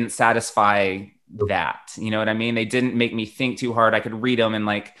satisfy that, you know what I mean? They didn't make me think too hard. I could read them in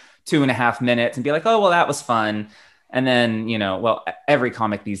like 2.5 minutes and be like, oh, well, that was fun. And then, every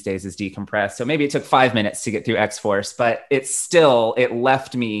comic these days is decompressed. So maybe it took 5 minutes to get through X-Force, but it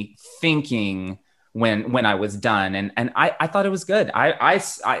left me thinking when I was done. And I thought it was good.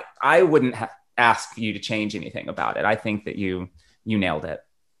 I wouldn't ask you to change anything about it. I think that you nailed it.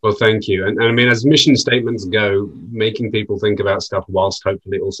 Well, thank you. And I mean, as mission statements go, making people think about stuff whilst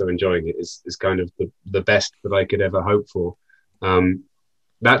hopefully also enjoying it is kind of the best that I could ever hope for.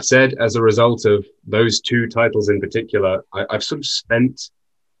 That said, as a result of those two titles in particular, I've sort of spent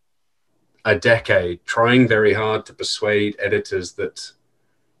a decade trying very hard to persuade editors that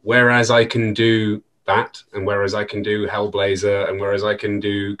whereas I can do that, and whereas I can do Hellblazer, and whereas I can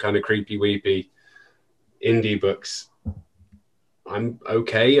do kind of creepy weepy indie books, I'm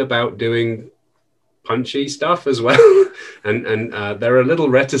okay about doing punchy stuff as well. and they're a little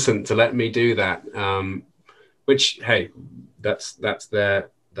reticent to let me do that, which, hey, that's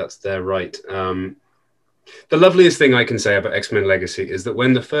their right. The loveliest thing I can say about X-Men Legacy is that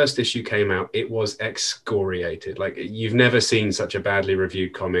when the first issue came out, it was excoriated. Like, you've never seen such a badly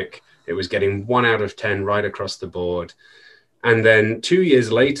reviewed comic. It was getting 1 out of 10 right across the board. And then 2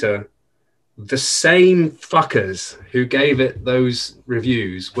 years later, the same fuckers who gave it those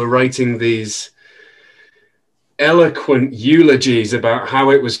reviews were writing these eloquent eulogies about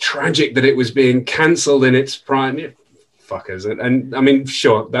how it was tragic that it was being cancelled in its prime. Fuckers. And I mean,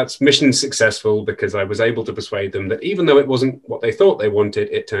 sure, that's mission successful because I was able to persuade them that even though it wasn't what they thought they wanted,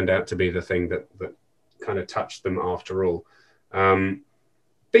 it turned out to be the thing that kind of touched them after all.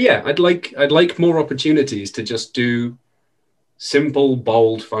 But yeah, I'd like more opportunities to just do simple,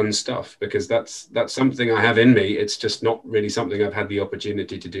 bold, fun stuff, because that's something I have in me. It's just not really something I've had the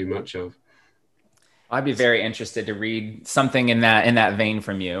opportunity to do much of. I'd be very interested to read something in that vein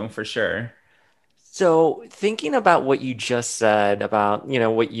from you, for sure. So thinking about what you just said about,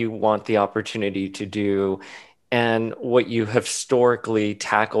 what you want the opportunity to do and what you have historically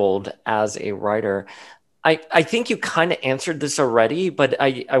tackled as a writer, I think you kind of answered this already, but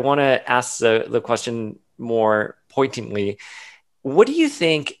I want to ask the question more pointedly. What do you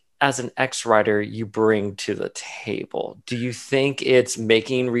think as an ex-writer you bring to the table? Do you think it's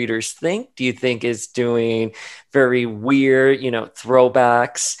making readers think? Do you think it's doing very weird,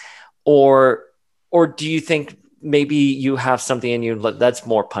 throwbacks? Or do you think maybe you have something in you that's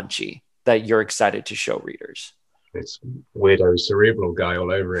more punchy that you're excited to show readers? It's weirdo cerebral guy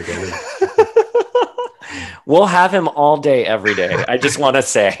all over again. We'll have him all day, every day. I just want to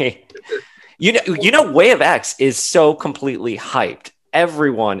say, Way of X is so completely hyped.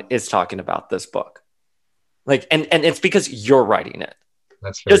 Everyone is talking about this book. And it's because you're writing it.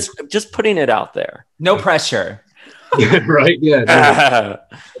 That's just putting it out there. No pressure. Yeah, right. Yeah. No,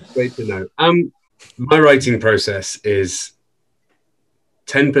 that's great to know. My writing process is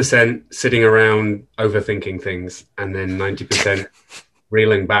 10% sitting around overthinking things, and then 90%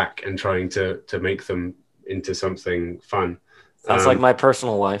 reeling back and trying to make them into something fun. Sounds like my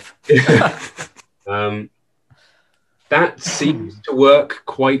personal life. That seems to work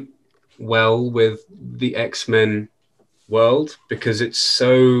quite well with the X-Men world because it's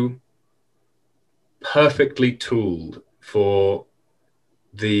so perfectly tooled for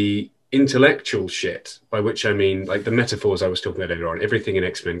the intellectual shit, by which I mean like the metaphors I was talking about earlier on. Everything in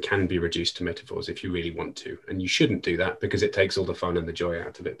X-Men can be reduced to metaphors if you really want to, and you shouldn't do that because it takes all the fun and the joy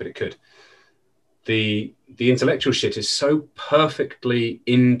out of it, but it could. The intellectual shit is so perfectly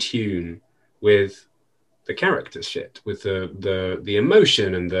in tune with the character shit, with the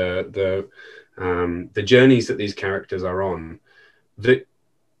emotion and the journeys that these characters are on, that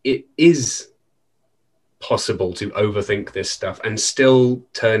it is possible to overthink this stuff and still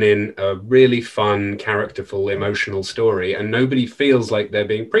turn in a really fun, characterful, emotional story, and nobody feels like they're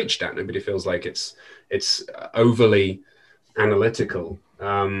being preached at. Nobody feels like it's overly analytical.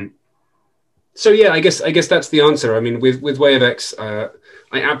 So yeah, I guess that's the answer. I mean, with Way of X, I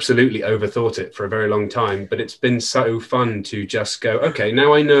absolutely overthought it for a very long time, but it's been so fun to just go, okay,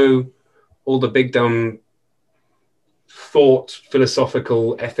 now I know all the big dumb thought,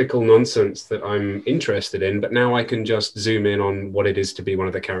 philosophical, ethical nonsense that I'm interested in, but now I can just zoom in on what it is to be one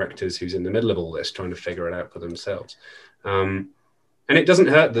of the characters who's in the middle of all this, trying to figure it out for themselves. And it doesn't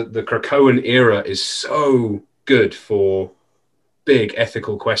hurt that the Krakoan era is so good for big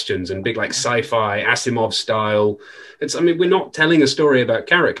ethical questions and big, like, sci-fi, Asimov style. We're not telling a story about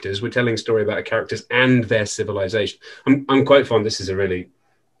characters, we're telling a story about characters and their civilization. I'm quite fond, this is a really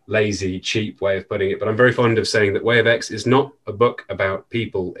lazy, cheap way of putting it, but I'm very fond of saying that Way of X is not a book about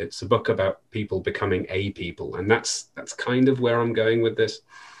people, it's a book about people becoming a people, and that's kind of where I'm going with this.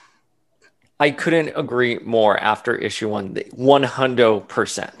 I couldn't agree more after issue 1,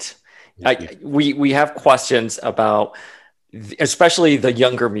 100%. We have questions about especially the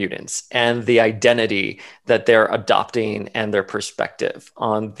younger mutants and the identity that they're adopting and their perspective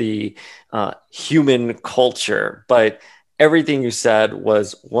on the human culture. But everything you said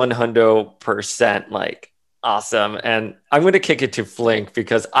was 100% like awesome. And I'm going to kick it to Flink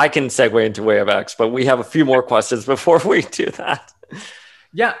because I can segue into Way of X, but we have a few more questions before we do that.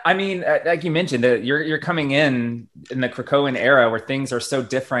 Yeah, I mean, like you mentioned, you're coming in the Krakoan era where things are so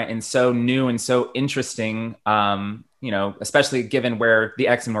different and so new and so interesting. Especially given where the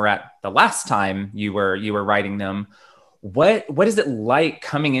X-Men were at the last time you were writing them. What is it like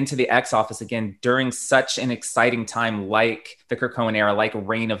coming into the X office again during such an exciting time like the Krakoan era, like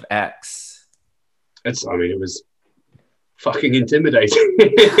Reign of X? It was fucking intimidating.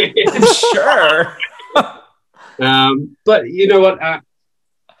 Sure. But you know what?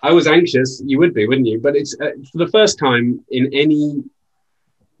 I was anxious. You would be, wouldn't you? But it's for the first time in any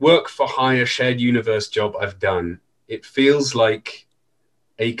work for hire shared universe job I've done, it feels like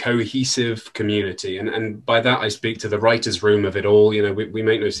a cohesive community. And by that, I speak to the writer's room of it all. You know, we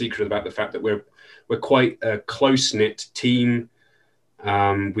make no secret about the fact that we're quite a close-knit team.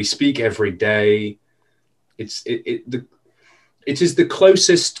 We speak every day. It is the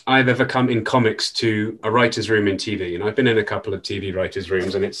closest I've ever come in comics to a writer's room in TV. And I've been in a couple of TV writers'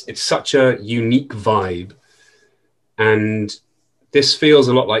 rooms, and it's such a unique vibe. And this feels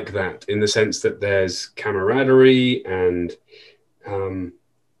a lot like that, in the sense that there's camaraderie and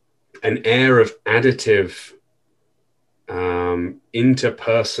an air of additive,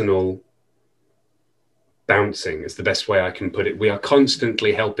 interpersonal bouncing is the best way I can put it. We are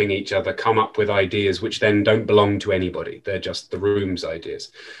constantly helping each other come up with ideas which then don't belong to anybody. They're just the room's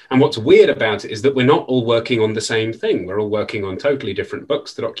ideas. And what's weird about it is that we're not all working on the same thing. We're all working on totally different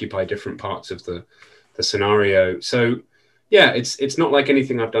books that occupy different parts of the scenario. So yeah, it's not like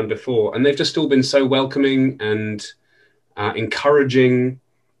anything I've done before. And they've just all been so welcoming and encouraging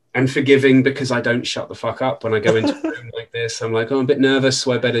and forgiving, because I don't shut the fuck up when I go into a room like this. I'm like, oh, I'm a bit nervous,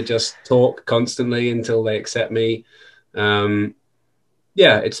 so I better just talk constantly until they accept me.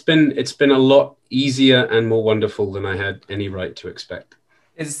 It's been a lot easier and more wonderful than I had any right to expect.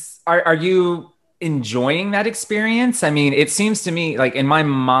 Are you enjoying that experience? I mean, it seems to me like, in my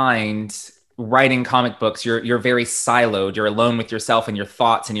mind, writing comic books, you're very siloed. You're alone with yourself and your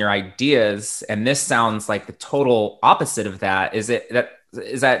thoughts and your ideas. And this sounds like the total opposite of that.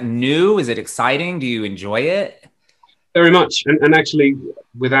 Is that new? Is it exciting? Do you enjoy it? Very much. And actually,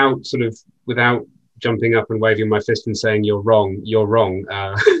 without jumping up and waving my fist and saying you're wrong.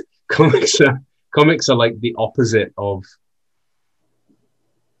 Comics are like the opposite of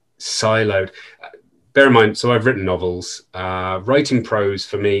siloed. Bear in mind, so I've written novels. Writing prose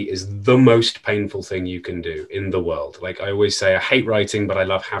for me is the most painful thing you can do in the world. Like I always say, I hate writing, but I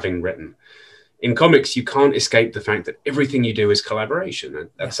love having written. In comics, you can't escape the fact that everything you do is collaboration.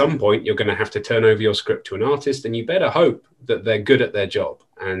 And at some point, you're going to have to turn over your script to an artist, and you better hope that they're good at their job,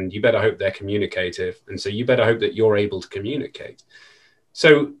 and you better hope they're communicative. And so you better hope that you're able to communicate.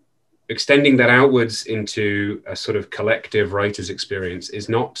 So extending that outwards into a sort of collective writer's experience is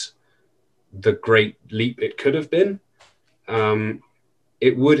not the great leap it could have been.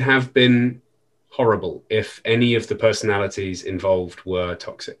 It would have been horrible if any of the personalities involved were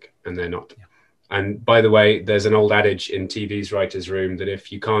toxic, and they're not. Yeah. And by the way, there's an old adage in TV's writer's room that if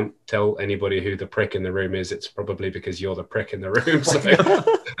you can't tell anybody who the prick in the room is, it's probably because you're the prick in the room.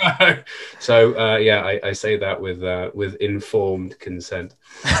 I say that with informed consent.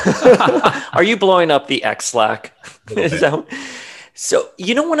 Are you blowing up the X Slack? So,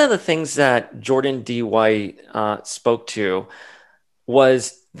 one of the things that Jordan D. White spoke to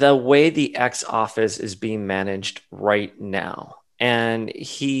was the way the X office is being managed right now. And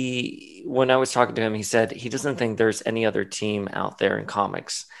when I was talking to him, he said he doesn't think there's any other team out there in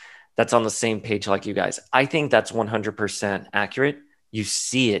comics that's on the same page like you guys. I think that's 100% accurate. You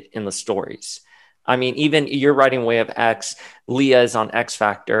see it in the stories. I mean, even your writing Way of X, Leah is on X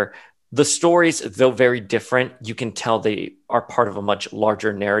Factor. The stories, though very different, you can tell they are part of a much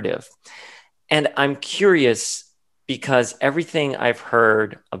larger narrative. And I'm curious because everything I've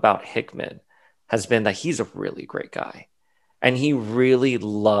heard about Hickman has been that he's a really great guy. And he really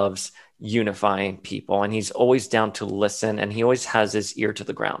loves unifying people. And he's always down to listen. And he always has his ear to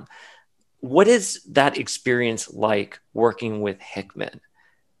the ground. What is that experience like working with Hickman?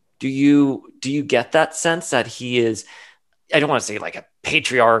 Do you get that sense that he is, I don't want to say like a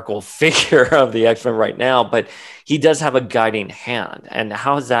patriarchal figure of the X-Men right now, but he does have a guiding hand? And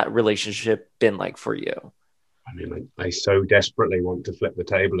how has that relationship been like for you? I mean, I so desperately want to flip the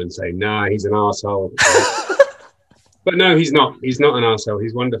table and say, nah, he's an arsehole. But no, he's not. He's not an arsehole.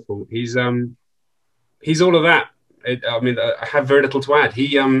 He's wonderful. He's all of that. I have very little to add.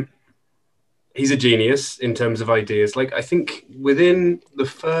 He's a genius in terms of ideas. Like, I think within the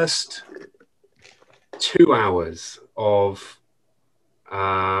first 2 hours of,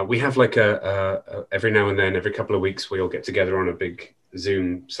 we have like every now and then, every couple of weeks, we all get together on a big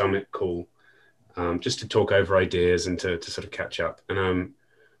Zoom summit call, just to talk over ideas and to sort of catch up. And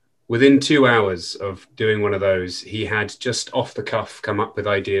within 2 hours of doing one of those, he had just off the cuff come up with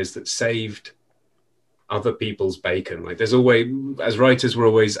ideas that saved other people's bacon. Like there's always, as writers, we're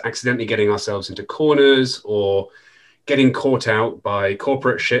always accidentally getting ourselves into corners or getting caught out by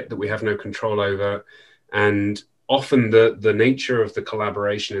corporate shit that we have no control over. And often the nature of the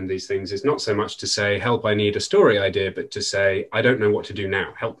collaboration in these things is not so much to say, help, I need a story idea, but to say, I don't know what to do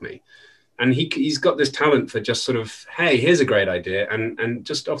now, help me. And he's got this talent for just sort of, hey, here's a great idea. And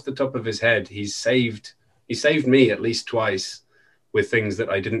just off the top of his head, he saved me at least twice with things that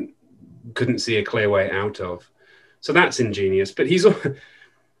I couldn't see a clear way out of. So that's ingenious. But he's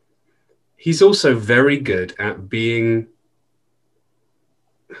also very good at being,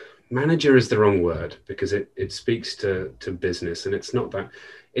 manager is the wrong word because it speaks to business, and it's not that.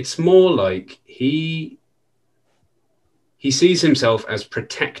 It's more like he sees himself as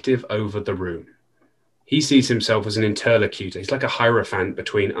protective over the room. He sees himself as an interlocutor. He's like a hierophant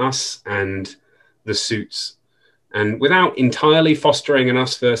between us and the suits. And without entirely fostering an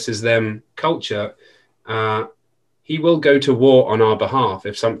us versus them culture, he will go to war on our behalf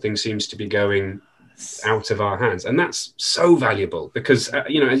if something seems to be going out of our hands. And that's so valuable because,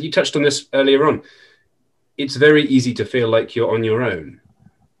 as you touched on this earlier on, it's very easy to feel like you're on your own,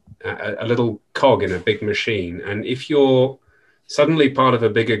 a little cog in a big machine. And if you're suddenly part of a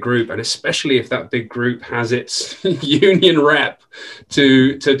bigger group, and especially if that big group has its union rep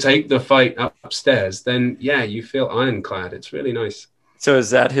to take the fight upstairs, then yeah, you feel ironclad. It's really nice. So is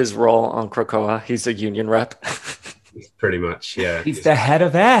that his role on Krakoa? He's a union rep? Pretty much, yeah. He's the head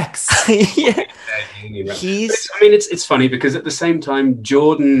of X. Yeah. It's funny because at the same time,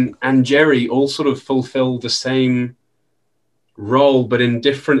 Jordan and Jerry all sort of fulfill the same role, but in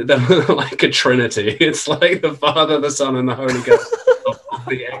different, they're like a trinity. It's like the Father, the Son, and the Holy Ghost of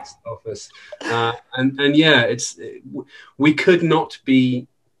the X office. And yeah, we could not be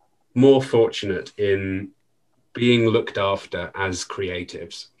more fortunate in being looked after as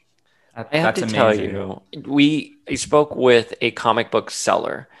creatives. I have to tell you, I spoke with a comic book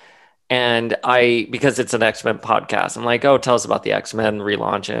seller, and because it's an X-Men podcast, I'm like, oh, tell us about the X-Men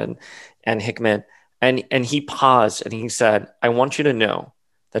relaunch and Hickman. And he paused and he said, I want you to know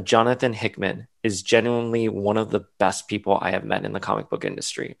that Jonathan Hickman is genuinely one of the best people I have met in the comic book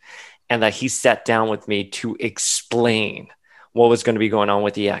industry. And that he sat down with me to explain what was going to be going on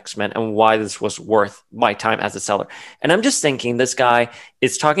with the X-Men and why this was worth my time as a seller. And I'm just thinking this guy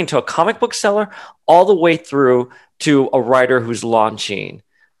is talking to a comic book seller all the way through to a writer who's launching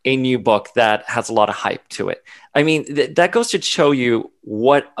a new book that has a lot of hype to it. I mean, that goes to show you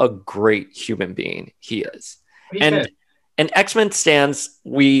what a great human being he is. And X-Men stands,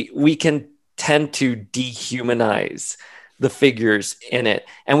 we can tend to dehumanize the figures in it.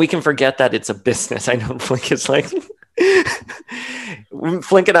 And we can forget that it's a business. I know Flink is like...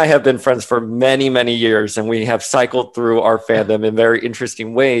 Flink and I have been friends for many, many years, and we have cycled through our fandom in very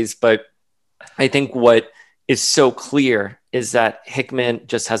interesting ways. But I think what is so clear is that Hickman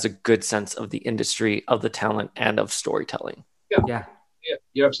just has a good sense of the industry, of the talent, and of storytelling. Yeah,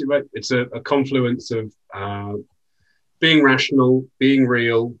 you're absolutely right. It's a confluence of being rational, being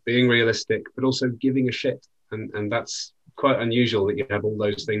real, being realistic, but also giving a shit. And that's quite unusual that you have all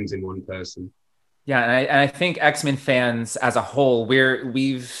those things in one person. Yeah, and I think X-Men fans as a whole,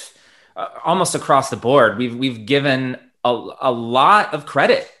 we've almost across the board, we've given a lot of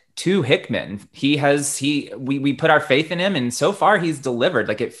credit to Hickman. We put our faith in him, and so far he's delivered.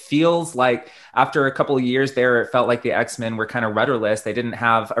 Like, it feels like after a couple of years there, it felt like the X-Men were kind of rudderless. They didn't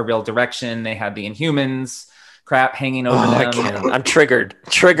have a real direction. They had the Inhumans crap hanging over them. I'm triggered.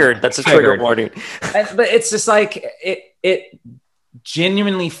 That's a trigger warning. But it's just like it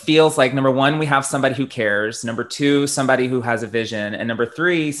genuinely feels like, number one, we have somebody who cares. Number two, somebody who has a vision. And number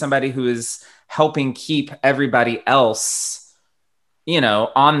three, somebody who is helping keep everybody else,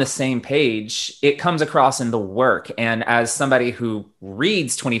 on the same page. It comes across in the work. And as somebody who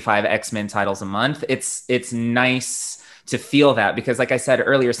reads 25 X-Men titles a month, it's nice to feel that, because like I said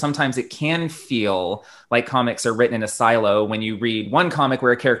earlier, sometimes it can feel like comics are written in a silo when you read one comic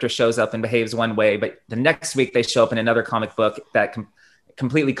where a character shows up and behaves one way, but the next week they show up in another comic book that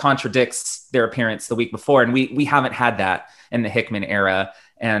completely contradicts their appearance the week before. And we haven't had that in the Hickman era.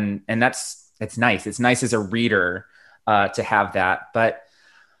 And it's nice. It's nice as a reader to have that. But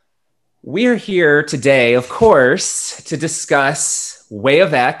we're here today, of course, to discuss Way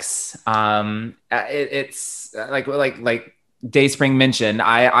of X. It's like Dayspring mentioned,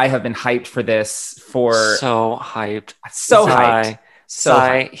 I have been hyped for this so hyped.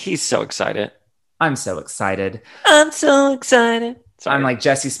 He's so excited. I'm so excited. Sorry. I'm like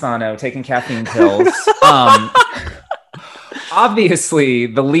Jesse Spano taking caffeine pills. Obviously,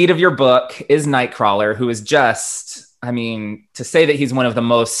 the lead of your book is Nightcrawler, who is just, I mean, to say that he's one of the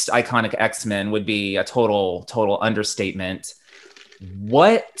most iconic X-Men would be a total understatement.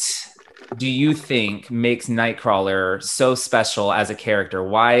 What do you think makes Nightcrawler so special as a character?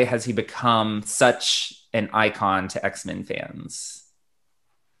 Why has he become such an icon to X-Men fans?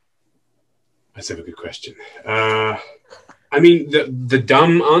 That's a good question. I mean, the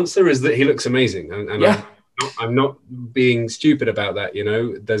dumb answer is that he looks amazing, and yeah. I'm not being stupid about that. You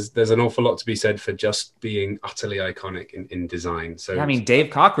know, there's an awful lot to be said for just being utterly iconic in design. So I mean,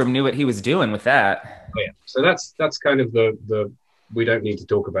 Dave Cockrum knew what he was doing with that. Oh, yeah. So that's kind of the we don't need to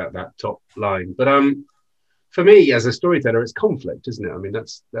talk about that top line. But for me as a storyteller, it's conflict, isn't it? I mean,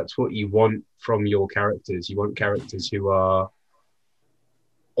 that's what you want from your characters. You want characters who are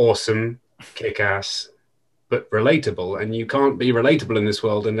awesome, kick-ass, but relatable. And you can't be relatable in this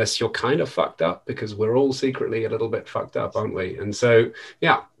world unless you're kind of fucked up, because we're all secretly a little bit fucked up, aren't we? And so,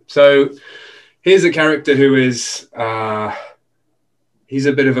 yeah. So here's a character who is, he's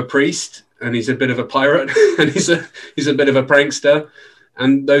a bit of a priest, and he's a bit of a pirate, and he's a bit of a prankster.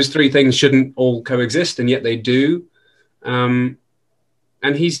 And those three things shouldn't all coexist, and yet they do. And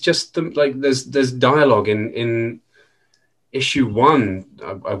he's just like, there's dialogue in issue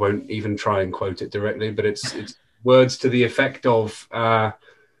 1. I won't even try and quote it directly, but it's words to the effect of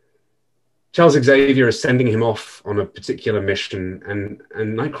Charles Xavier is sending him off on a particular mission, and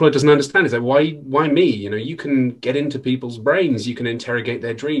Nightcrawler doesn't understand. He's like, why me? You know, you can get into people's brains, you can interrogate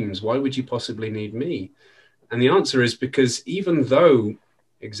their dreams. Why would you possibly need me? And the answer is because even though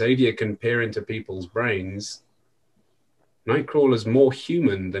Xavier can peer into people's brains, Nightcrawler's more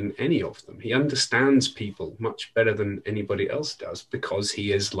human than any of them. He understands people much better than anybody else does, because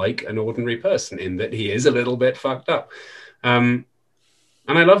he is like an ordinary person in that he is a little bit fucked up. And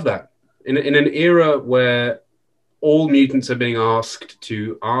I love that. In an era where all mutants are being asked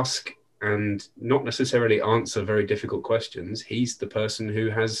to ask and not necessarily answer very difficult questions, he's the person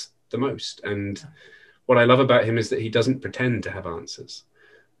who has the most. And what I love about him is that he doesn't pretend to have answers.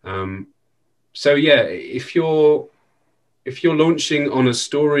 So yeah, if you're launching on a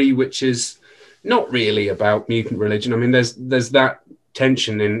story which is not really about mutant religion, I mean, there's that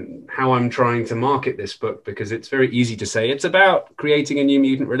tension in how I'm trying to market this book, because it's very easy to say it's about creating a new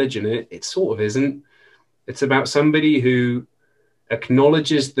mutant religion. It sort of isn't. It's about somebody who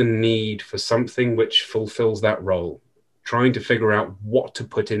acknowledges the need for something which fulfills that role, trying to figure out what to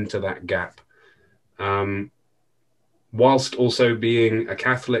put into that gap. Whilst also being a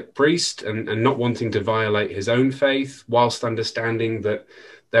Catholic priest and not wanting to violate his own faith, whilst understanding that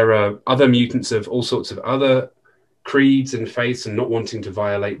there are other mutants of all sorts of other creeds and faiths and not wanting to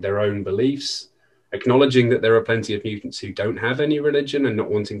violate their own beliefs, acknowledging that there are plenty of mutants who don't have any religion and not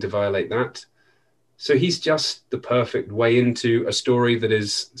wanting to violate that. So he's just the perfect way into a story that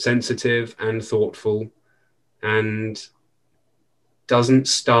is sensitive and thoughtful and doesn't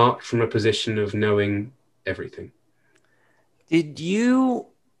start from a position of knowing everything. Did you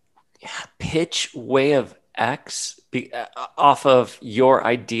pitch Way of X off of your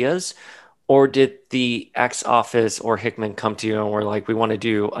ideas, or did the X office or Hickman come to you and were like, we want to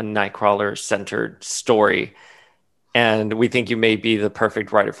do a Nightcrawler-centered story, and we think you may be the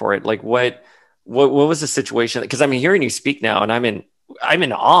perfect writer for it? Like, what was the situation? Because I'm hearing you speak now, and I'm in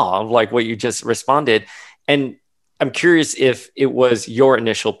awe of like what you just responded, and I'm curious if it was your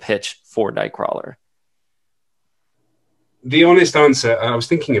initial pitch for Nightcrawler. The honest answer, I was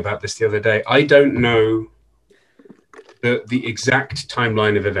thinking about this the other day, I don't know the exact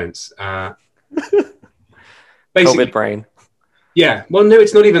timeline of events. COVID brain. Yeah. Well, no,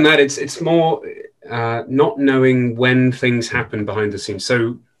 it's not even that. It's more not knowing when things happen behind the scenes.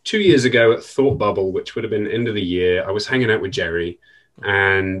 So 2 years ago at Thought Bubble, which would have been end of the year, I was hanging out with Jerry,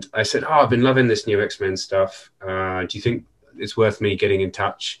 and I said, I've been loving this new X-Men stuff. Do you think it's worth me getting in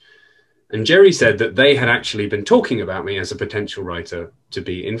touch? And Jerry said that they had actually been talking about me as a potential writer to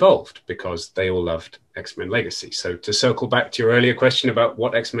be involved because they all loved X-Men Legacy. So to circle back to your earlier question about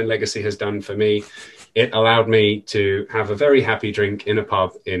what X-Men Legacy has done for me, it allowed me to have a very happy drink in a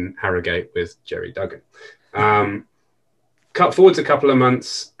pub in Harrogate with Jerry Duggan. Cut forwards a couple of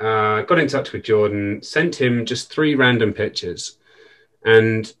months, got in touch with Jordan, sent him just 3 random pictures,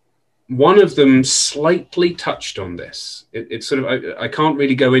 and one of them slightly touched on this. It's sort of, I can't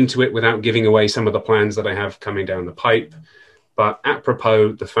really go into it without giving away some of the plans that I have coming down the pipe. But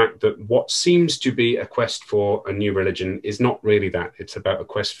apropos the fact that what seems to be a quest for a new religion is not really that. It's about a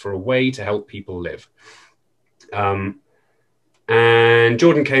quest for a way to help people live. And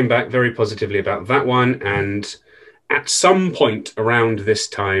Jordan came back very positively about that one. And at some point around this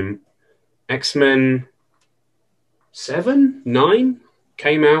time, X-Men 7, 9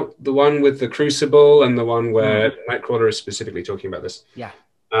 came out. The one with the Crucible and the one where Nightcrawler is specifically talking about this. Yeah.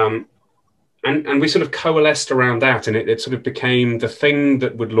 And we sort of coalesced around that, and it sort of became the thing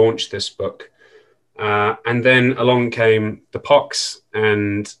that would launch this book. And then along came the pox,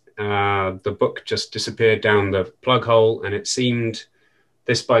 and the book just disappeared down the plug hole. And it seemed,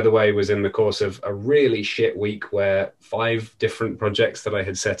 this, by the way, was in the course of a really shit week where 5 different projects that I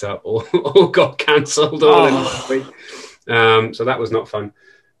had set up all got cancelled all in 1 week. So that was not fun.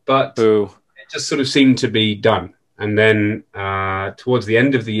 But it just sort of seemed to be done. And then towards the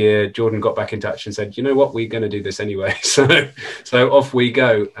end of the year, Jordan got back in touch and said, you know what, we're going to do this anyway. So off we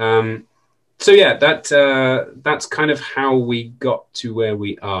go. So yeah, that's kind of how we got to where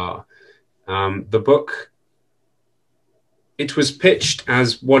we are. The book, it was pitched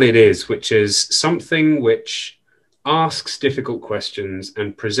as what it is, which is something which asks difficult questions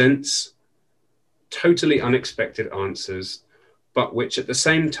and presents totally unexpected answers, but which at the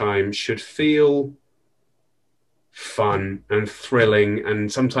same time should feel fun and thrilling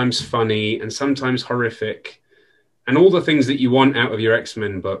and sometimes funny and sometimes horrific and all the things that you want out of your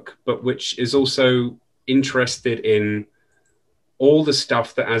X-Men book, but which is also interested in all the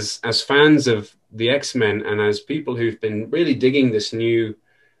stuff that as fans of the X-Men and as people who've been really digging this new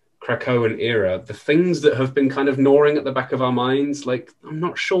Krakoan era, the things that have been kind of gnawing at the back of our minds, like, I'm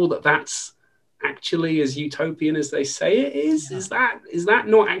not sure that that's actually as utopian as they say it is. Is that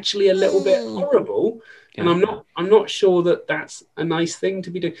not actually a little bit horrible? And I'm not sure that that's a nice thing to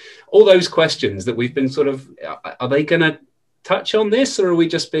be doing. All those questions that we've been sort of, are they going to touch on this, or are we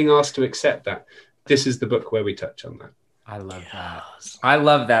just being asked to accept that? This is the book where we touch on that. I love that. I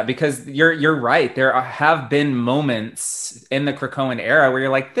love that, because you're right. There have been moments in the Krakoan era where you're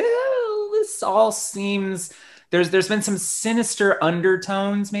like, this all seems. There's been some sinister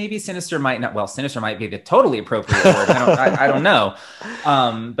undertones. Maybe sinister might be the totally appropriate word. I don't know.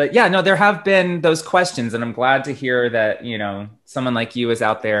 But yeah, no, there have been those questions, and I'm glad to hear that, you know, someone like you is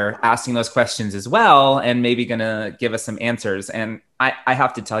out there asking those questions as well, and maybe gonna give us some answers. And I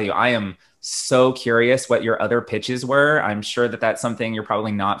have to tell you, I am so curious what your other pitches were. I'm sure that that's something you're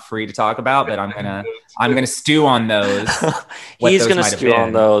probably not free to talk about, but I'm gonna stew on those. He's gonna stew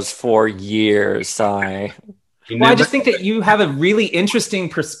on those for years, Si. Well, I just think that you have a really interesting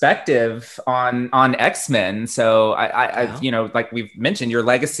perspective on X-Men. So I you know, like we've mentioned, your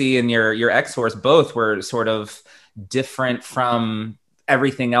legacy and your X-Force both were sort of different from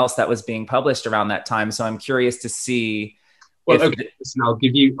everything else that was being published around that time. So I'm curious to see. Well, okay, listen, I'll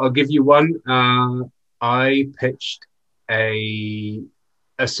give you one. I pitched a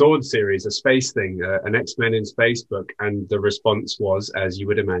sword series, a space thing, an X-Men in space book, and the response was, as you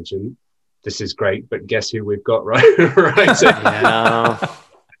would imagine, this is great, but guess who we've got, right? Right.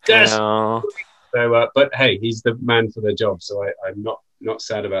 So, So, but hey, he's the man for the job, so I'm not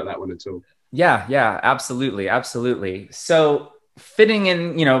sad about that one at all. Yeah, absolutely. So, fitting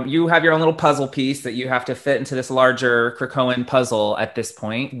in, you know, you have your own little puzzle piece that you have to fit into this larger Krakoan puzzle at this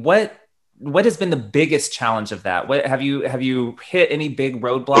point. What has been the biggest challenge of that? What have you hit any big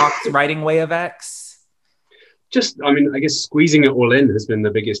roadblocks writing Way of X? I guess squeezing it all in has been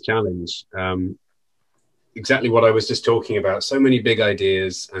the biggest challenge. Exactly what I was just talking about. So many big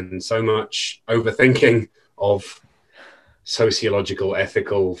ideas and so much overthinking of sociological,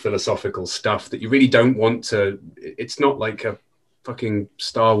 ethical, philosophical stuff that you really don't want to. It's not like a fucking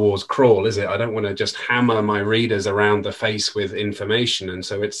Star Wars crawl, is it? I don't want to just hammer my readers around the face with information. And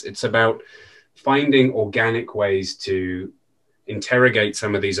so it's about finding organic ways to interrogate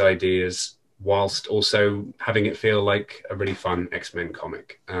some of these ideas whilst also having it feel like a really fun X-Men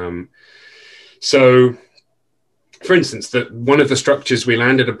comic. So, for instance, that one of the structures we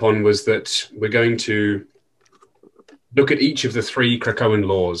landed upon was that we're going to look at each of the 3 Krakoan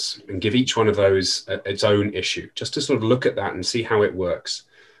laws and give each one of those its own issue, just to sort of look at that and see how it works.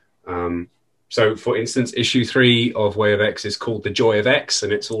 So, for instance, issue 3 of Way of X is called The Joy of X,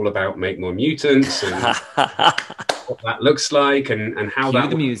 and it's all about make more mutants and what that looks like and how Cue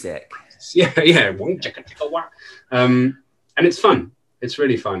that the music. Yeah. And it's fun. It's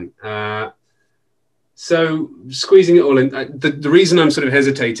really fun. So squeezing it all in. The reason I'm sort of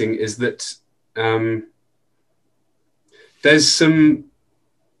hesitating is that there's some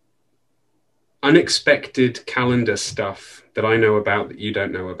unexpected calendar stuff that I know about that you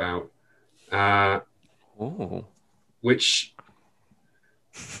don't know about. Which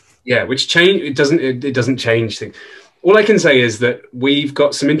change. It doesn't change things. All I can say is that we've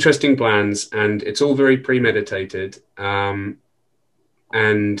got some interesting plans, and it's all very premeditated. And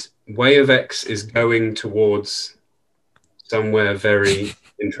Way of X is going towards somewhere very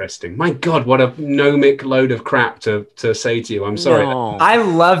interesting. My God, what a gnomic load of crap to say to you. I'm sorry. No. I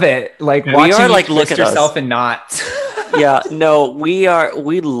love it. Like We watching are you like, twist look at us. yourself in knots. Yeah, no, we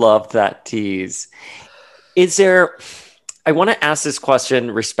love that tease. Is there, I want to ask this question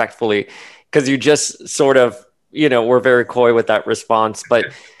respectfully, because you just sort of, were very coy with that response, but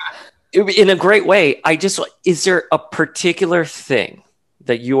in a great way. Is there a particular thing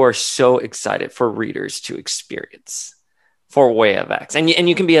that you are so excited for readers to experience for Way of X? And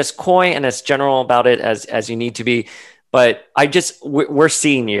you can be as coy and as general about it as you need to be, but we're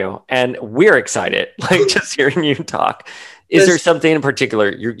seeing you and we're excited, like just hearing you talk. Is there something in particular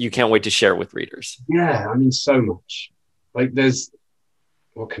you can't wait to share with readers? Yeah, I mean, so much. Like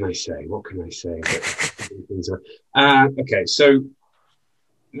what can I say? Okay, so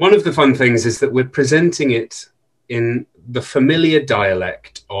one of the fun things is that we're presenting it in the familiar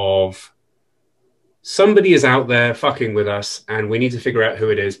dialect of somebody is out there fucking with us and we need to figure out who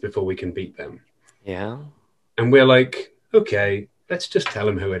it is before we can beat them. Yeah. And we're like, okay, let's just tell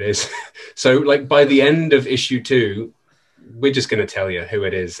them who it is. So like by the end of issue 2, we're just going to tell you who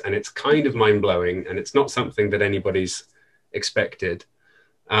it is. And it's kind of mind blowing and it's not something that anybody's expected.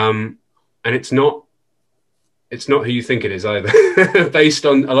 And it's not who you think it is either. Based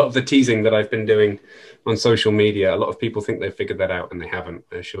on a lot of the teasing that I've been doing on social media, a lot of people think they've figured that out and they haven't.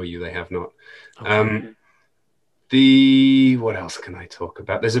 I assure you they have not. Okay. What else can I talk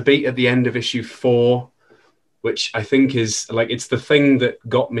about? There's a beat at the end of issue 4, which I think is like, it's the thing that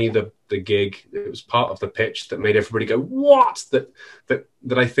got me the gig. It was part of the pitch that made everybody go, what? That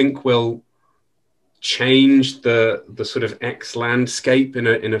I think will change the sort of X landscape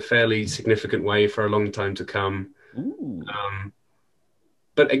in a fairly significant way for a long time to come.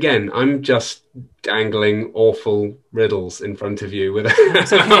 But again, I'm just dangling awful riddles in front of you.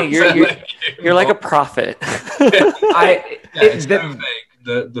 It's okay. You're like a prophet.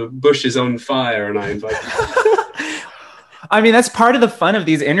 The bush is on fire, and I invite you. I mean, that's part of the fun of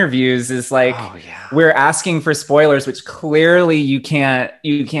these interviews is like, we're asking for spoilers, which clearly you can't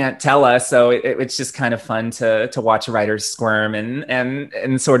tell us. So it's just kind of fun to watch writers squirm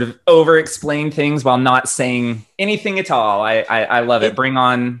and sort of over explain things while not saying anything at all. I love it. Bring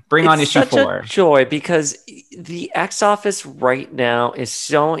on issue 4. It's such a joy because the X Office right now is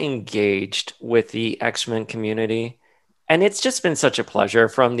so engaged with the X-Men community. And it's just been such a pleasure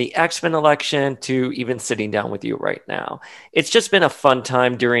from the X-Men election to even sitting down with you right now. It's just been a fun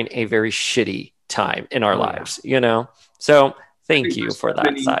time during a very shitty time in our lives, So thank you for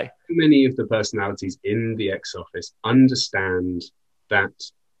that, Sai. Many of the personalities in the X Office understand that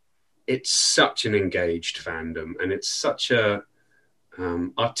it's such an engaged fandom and it's such a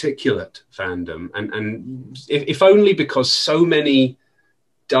articulate fandom. And if only because so many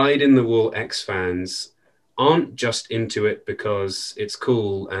dyed-in-the-wool X fans aren't just into it because it's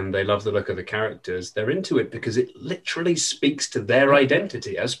cool and they love the look of the characters. They're into it because it literally speaks to their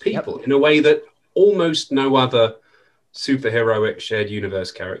identity as people in a way that almost no other superheroic shared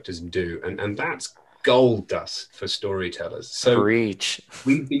universe characters do. And that's gold dust for storytellers. So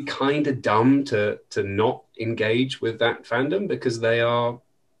we'd be kind of dumb to not engage with that fandom because they're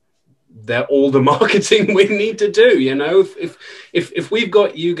all the marketing we need to do. If we've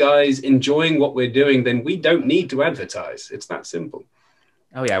got you guys enjoying what we're doing, then we don't need to advertise. It's that simple.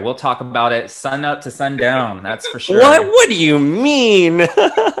 Oh yeah, we'll talk about it sun up to sundown. That's for sure. What do you mean?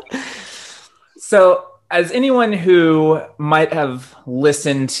 So, as anyone who might have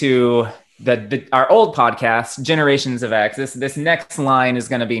listened to our old podcast, Generations of X, this next line is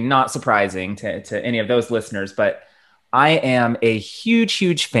going to be not surprising to any of those listeners, but I am a huge,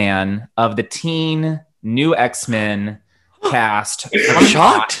 huge fan of the teen New X-Men cast. I'm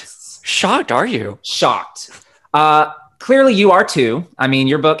shocked. Shocked, are you? Shocked. Clearly you are too. I mean,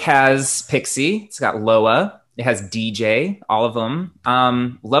 your book has Pixie. It's got Loa. It has DJ, all of them.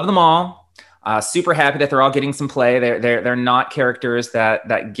 Love them all. Super happy that they're all getting some play. They're not characters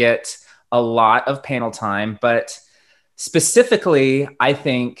that get a lot of panel time, but specifically, I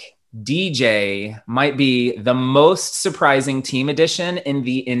think DJ might be the most surprising team addition in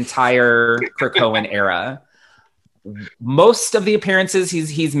the entire Krakoan era. Most of the appearances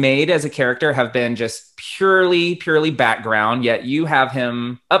he's made as a character have been just purely background, yet you have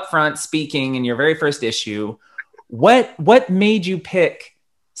him up front speaking in your very first issue. What made you pick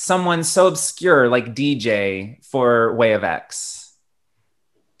someone so obscure like DJ for Way of X?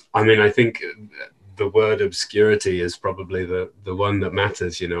 I mean, I think the word obscurity is probably the one that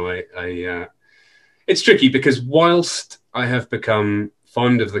matters. It's tricky because whilst I have become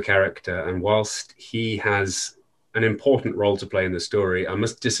fond of the character and whilst he has an important role to play in the story, I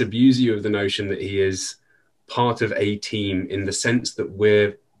must disabuse you of the notion that he is part of a team in the sense that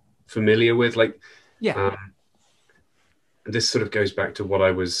we're familiar with. Like, this sort of goes back to what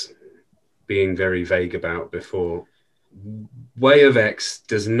I was being very vague about before. Way of X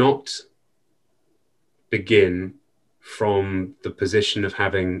does not begin from the position of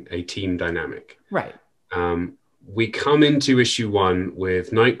having a team dynamic. Right. We come into issue 1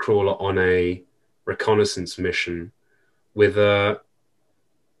 with Nightcrawler on a reconnaissance mission with a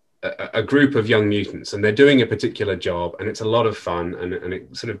group of young mutants, and they're doing a particular job, and it's a lot of fun, and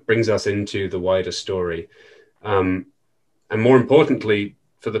it sort of brings us into the wider story. And more importantly,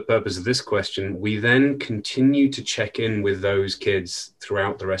 for the purpose of this question, we then continue to check in with those kids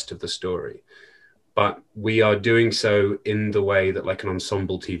throughout the rest of the story. But we are doing so in the way that like an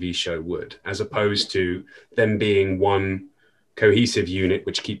ensemble TV show would, as opposed to them being one cohesive unit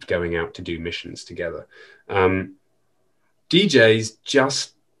which keeps going out to do missions together. DJ's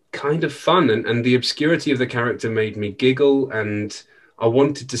just kind of fun, and the obscurity of the character made me giggle, and I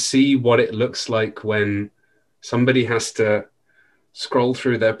wanted to see what it looks like when somebody has to scroll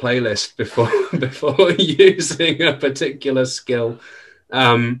through their playlist before using a particular skill.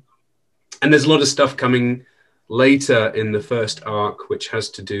 And there's a lot of stuff coming later in the first arc, which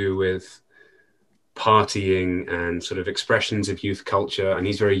has to do with partying and sort of expressions of youth culture. And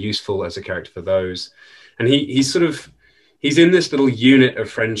he's very useful as a character for those. And he's in this little unit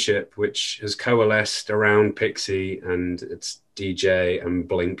of friendship, which has coalesced around Pixie, and it's DJ and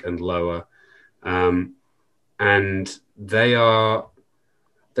Blink and Loa. And they're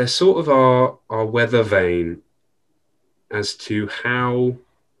sort of our weather vane as to how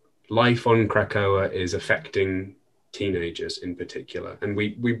life on Krakoa is affecting teenagers in particular. And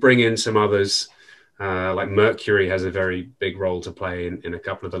we bring in some others, like Mercury has a very big role to play in a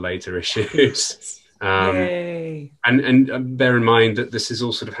couple of the later issues. And bear in mind that this is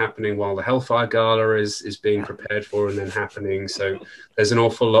all sort of happening while the Hellfire Gala is being prepared for and then happening. So there's an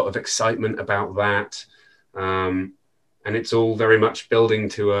awful lot of excitement about that. And it's all very much building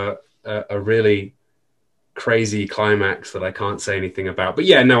to a really crazy climax that I can't say anything about. But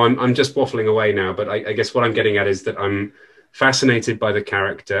yeah, no, I'm just waffling away now. But I guess what I'm getting at is that I'm fascinated by the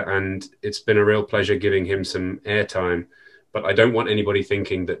character, and it's been a real pleasure giving him some airtime. But I don't want anybody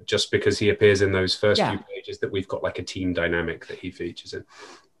thinking that just because he appears in those first few pages that we've got like a team dynamic that he features in.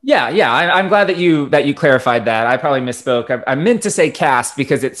 Yeah. I'm glad that you clarified that. I probably misspoke. I meant to say cast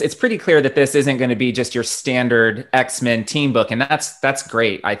because it's pretty clear that this isn't going to be just your standard X-Men team book, and that's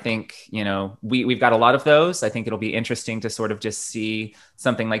great. I think we've got a lot of those. I think it'll be interesting to sort of just see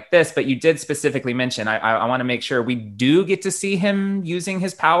something like this. But you did specifically mention I want to make sure we do get to see him using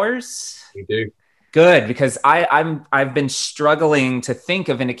his powers. We do. Good, because I've been struggling to think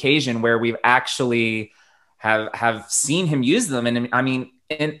of an occasion where we've actually have seen him use them, and I mean.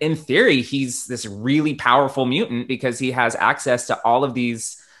 In theory, he's this really powerful mutant because he has access to all of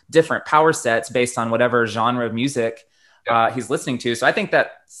these different power sets based on whatever genre of music he's listening to. So I think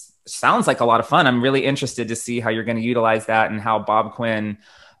that sounds like a lot of fun. I'm really interested to see how you're going to utilize that and how Bob Quinn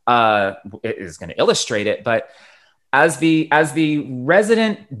is going to illustrate it. But as the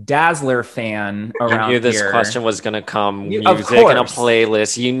resident Dazzler fan around you knew this here, question was going to come. Music and a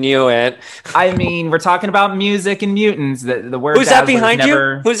playlist. You knew it. I mean, we're talking about music and mutants. The word. Who's that behind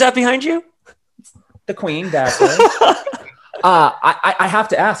you? Who's that behind you? The Queen Dazzler. I have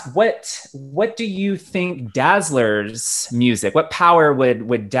to ask, what do you think Dazzler's music? What power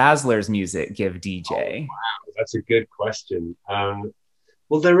would Dazzler's music give DJ? Oh, wow, that's a good question.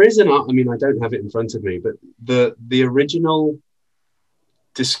 Well, there is I don't have it in front of me, but the original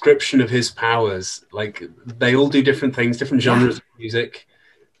description of his powers, like they all do different things, different genres of music.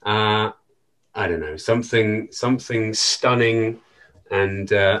 I don't know, something stunning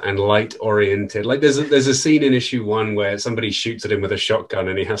and light oriented. Like there's a scene in issue 1 where somebody shoots at him with a shotgun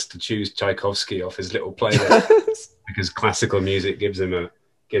and he has to choose Tchaikovsky off his little playlist because classical music gives him a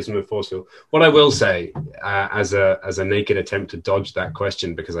force field. What I will say, as a naked attempt to dodge that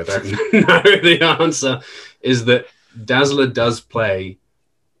question because I don't know the answer, is that Dazzler does play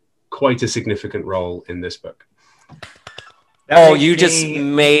quite a significant role in this book. You just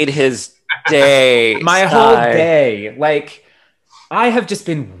made his day. My whole day. Like, I have just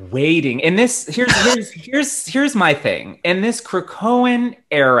been waiting. And this here's my thing. In this Krakoan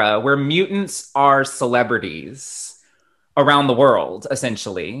era where mutants are celebrities around the world,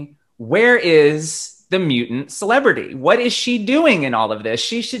 essentially, where is the mutant celebrity? What is she doing in all of this?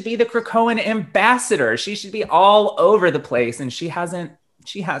 She should be the Krakoan ambassador. She should be all over the place, and she hasn't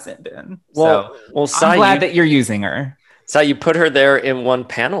been. Well, I'm glad that you're using her. So you put her there in one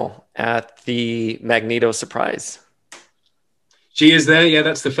panel at the Magneto surprise. She is there. Yeah,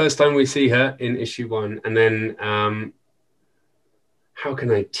 that's the first time we see her in issue 1. And then, how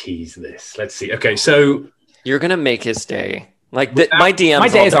can I tease this? Let's see. Okay, so you're gonna make his day. Like my DM. My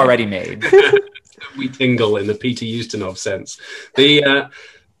day is already made. We tingle in the Peter Ustinov sense.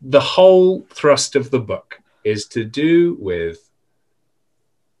 The whole thrust of the book is to do with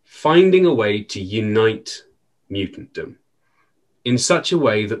finding a way to unite mutantdom in such a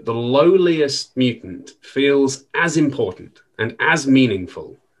way that the lowliest mutant feels as important and as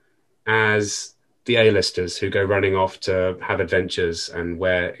meaningful as the A-listers who go running off to have adventures and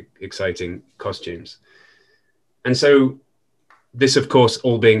wear exciting costumes. And so this, of course,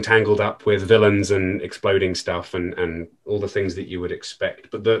 all being tangled up with villains and exploding stuff and all the things that you would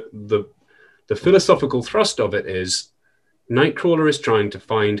expect. But the philosophical thrust of it is Nightcrawler is trying to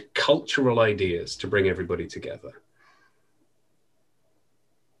find cultural ideas to bring everybody together. ...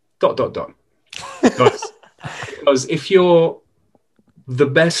 Because if you're the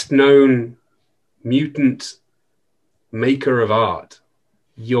best known mutant maker of art,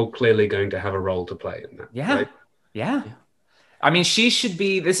 you're clearly going to have a role to play in that. Yeah. Right? Yeah. I mean, she should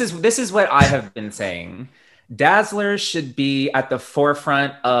be, this is what I have been saying. Dazzler should be at the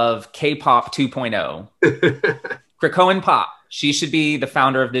forefront of K-pop 2.0. Krakoan pop. She should be the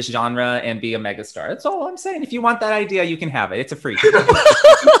founder of this genre and be a megastar. That's all I'm saying. If you want that idea, you can have it. It's a free.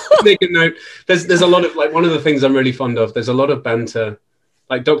 Make a note. There's a lot of, like, one of the things I'm really fond of, there's a lot of banter.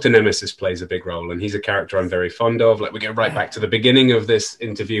 Like Dr. Nemesis plays a big role, and he's a character I'm very fond of. Like, we go right back to the beginning of this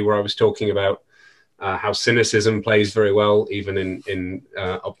interview where I was talking about how cynicism plays very well, even in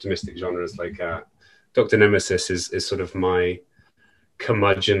optimistic genres. Like Dr. Nemesis is sort of my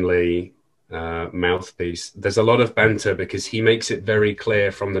curmudgeonly mouthpiece. There's a lot of banter because he makes it very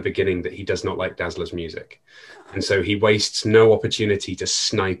clear from the beginning that he does not like Dazzler's music. And so he wastes no opportunity to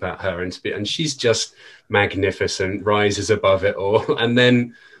snipe at her, and she's just magnificent, rises above it all. And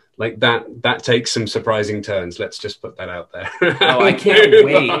then like that takes some surprising turns. Let's just put that out there. Oh, I can't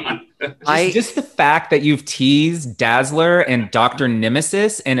wait. Just the fact that you've teased Dazzler and Dr.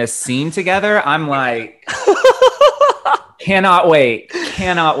 Nemesis in a scene together, I'm like, cannot wait.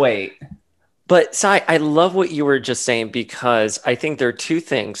 Cannot wait. But Sai, I love what you were just saying, because I think there are two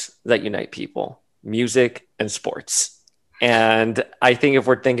things that unite people: music and sports. And I think if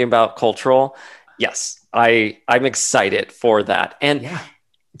we're thinking about cultural, yes, I'm excited for that. And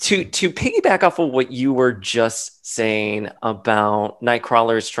to piggyback off of what you were just saying about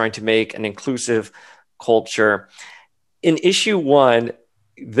Nightcrawlers trying to make an inclusive culture, in issue 1,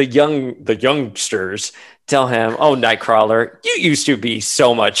 the youngsters tell him, "Oh, Nightcrawler, you used to be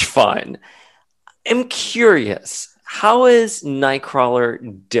so much fun." I'm curious, how is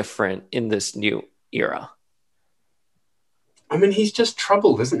Nightcrawler different in this new era? I mean, he's just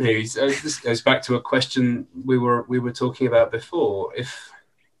troubled, isn't he? This goes back to a question we were talking about before.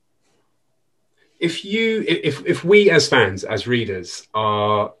 If we as fans, as readers,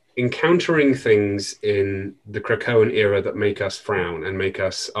 are encountering things in the Krakoan era that make us frown and make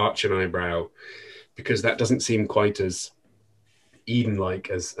us arch an eyebrow, because that doesn't seem quite as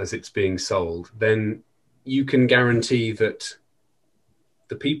Eden-like as it's being sold, then you can guarantee that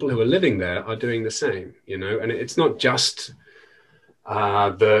the people who are living there are doing the same, you know. And it's not just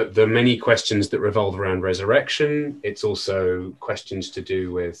the many questions that revolve around resurrection. It's also questions to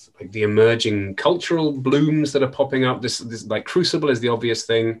do with like the emerging cultural blooms that are popping up. This like Crucible is the obvious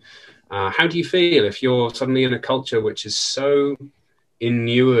thing. How do you feel if you're suddenly in a culture which is so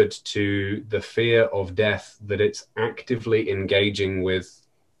inured to the fear of death that it's actively engaging with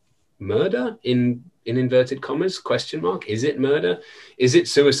murder in inverted commas, question mark? Is it murder? Is it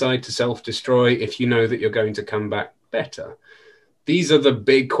suicide to self-destroy if you know that you're going to come back better? These are the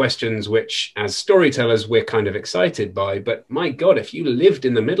big questions which, as storytellers, we're kind of excited by. But my God, if you lived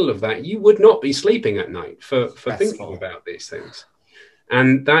in the middle of that, you would not be sleeping at night for thinking about these things.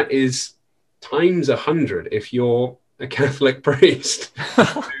 And that is times 100 if you're a Catholic priest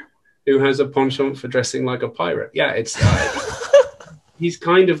who has a penchant for dressing like a pirate. Yeah, it's he's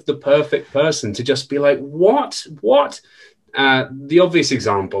kind of the perfect person to just be like, what? The obvious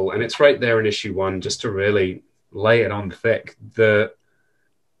example, and it's right there in issue 1, just to really lay it on thick.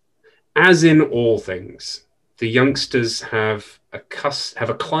 As in all things, the youngsters have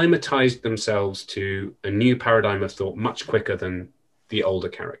acclimatized themselves to a new paradigm of thought much quicker than the older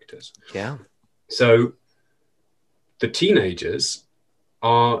characters. Yeah. So the teenagers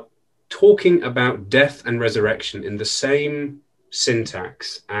are talking about death and resurrection in the same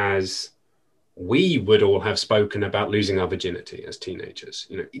syntax as we would all have spoken about losing our virginity as teenagers.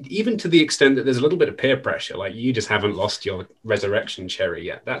 You know, even to the extent that there's a little bit of peer pressure, like you just haven't lost your resurrection cherry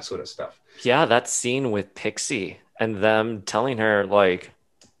yet, that sort of stuff. Yeah, that scene with Pixie and them telling her, like,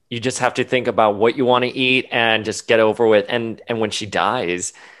 you just have to think about what you want to eat and just get over with. And when she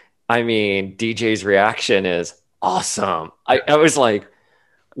dies, I mean, DJ's reaction is awesome. I was like,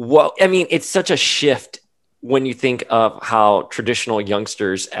 whoa. I mean, it's such a shift when you think of how traditional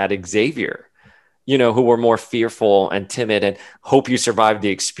youngsters at Xavier, you know, who were more fearful and timid and hope you survive the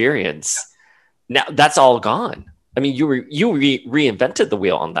experience. Now that's all gone. I mean, you reinvented the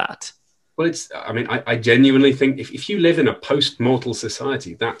wheel on that. Well, I genuinely think if you live in a post-mortal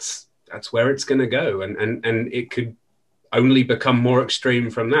society, that's where it's going to go. And it could only become more extreme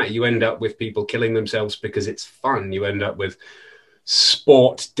from that. You end up with people killing themselves because it's fun. You end up with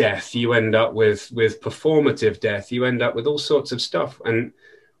sport death. You end up with performative death. You end up with all sorts of stuff. And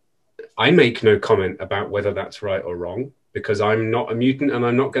I make no comment about whether that's right or wrong, because I'm not a mutant and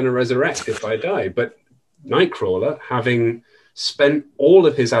I'm not going to resurrect if I die. But Nightcrawler, having spent all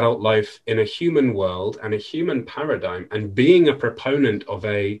of his adult life in a human world and a human paradigm, and being a proponent of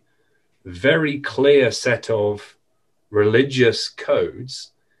a very clear set of religious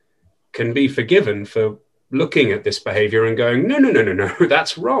codes, can be forgiven for looking at this behavior and going, no,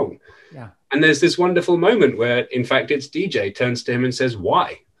 that's wrong. Yeah. And there's this wonderful moment where, in fact, it's DJ turns to him and says,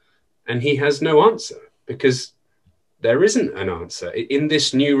 why? And he has no answer, because there isn't an answer. In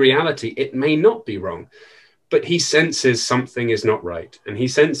this new reality, it may not be wrong. But he senses something is not right. And he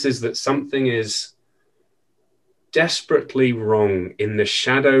senses that something is desperately wrong in the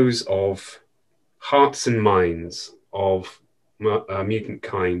shadows of hearts and minds of mutant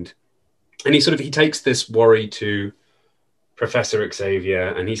kind. And he takes this worry to Professor Xavier,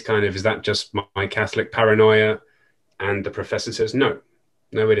 and he's kind of, is that just my Catholic paranoia? And the professor says, no,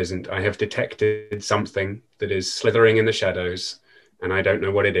 it isn't. I have detected something that is slithering in the shadows, and I don't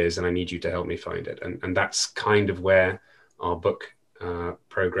know what it is, and I need you to help me find it. And that's kind of where our book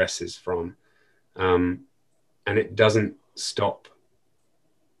progresses from. And it doesn't stop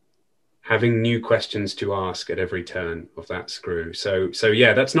having new questions to ask at every turn of that screw. So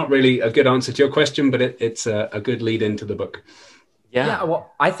yeah, that's not really a good answer to your question, but it's a good lead into the book. Yeah,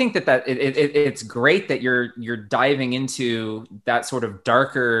 well, I think that it's great that you're diving into that sort of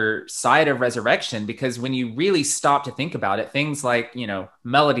darker side of resurrection, because when you really stop to think about it, things like, you know,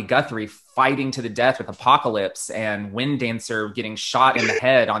 Melody Guthrie fighting to the death with Apocalypse and Wind Dancer getting shot in the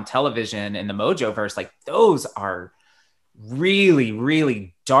head on television in the Mojoverse, like those are really,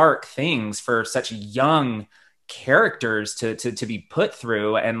 really dark things for such young characters to be put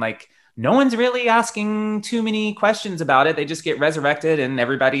through. And like, no one's really asking too many questions about it. They just get resurrected and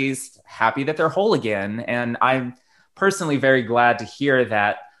everybody's happy that they're whole again. And I'm personally very glad to hear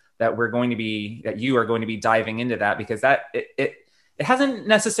that you are going to be diving into that, because that it hasn't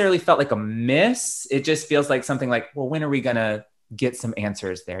necessarily felt like a miss. It just feels like something like, well, when are we going to get some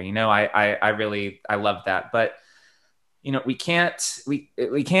answers there? You know, I love that. But you know, we can't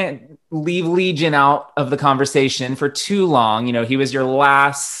leave Legion out of the conversation for too long. You know, he was your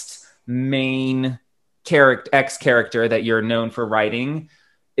last main character that you're known for writing.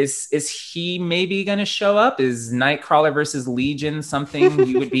 Is he maybe going to show up? Is Nightcrawler versus Legion something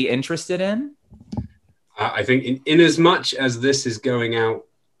you would be interested in? I think in as much as this is going out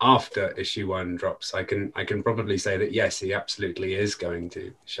after issue 1 drops, I can probably say that yes, he absolutely is going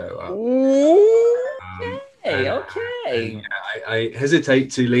to show up. Okay. I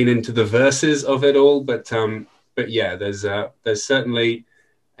hesitate to lean into the verses of it all, but yeah, there's certainly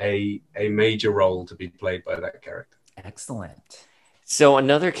a major role to be played by that character. Excellent. So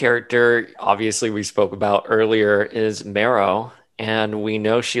another character, obviously we spoke about earlier, is Marrow, and we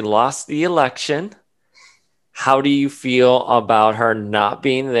know she lost the election. How do you feel about her not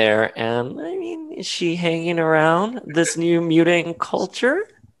being there? And I mean, is she hanging around this new mutant culture?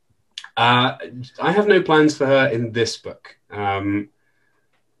 I have no plans for her in this book.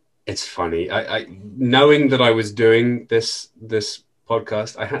 It's funny. I knowing that I was doing this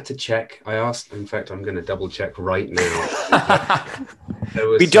podcast, I had to check. I asked, in fact, I'm going to double check right now.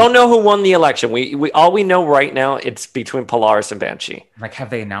 We don't know who won the election. We all we know right now, it's between Polaris and Banshee. Like, have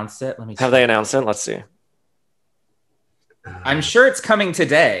they announced it? Have they announced it? Let's see. I'm sure it's coming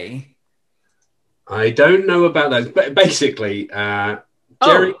today. I don't know about that, but basically,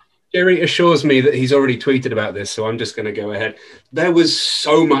 Jerry assures me that he's already tweeted about this, so I'm just going to go ahead. There was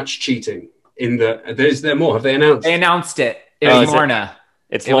so much cheating in Is there more? Have they announced? They announced it. It was Lorna.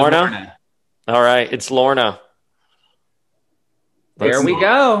 It's Lorna? All right, it's Lorna. There we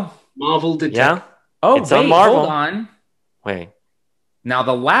go. Marvel did. Yeah. Oh, it's on Marvel. Hold on. Wait. Now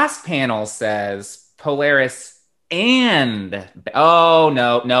the last panel says Polaris and... Oh,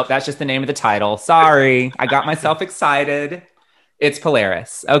 no, that's just the name of the title. Sorry, I got myself excited. It's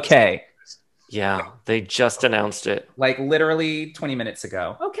Polaris. Okay. Yeah, they just announced it. Like literally 20 minutes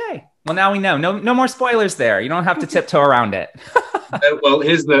ago. Okay. Well, now we know. No more spoilers there. You don't have to tiptoe around it. Well,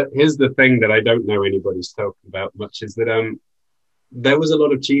 here's the thing that I don't know anybody's talking about much is that there was a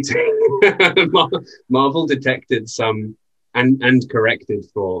lot of cheating. Marvel detected some and corrected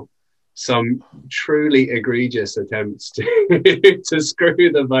for some truly egregious attempts to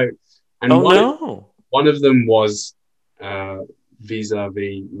screw the vote. And one of them was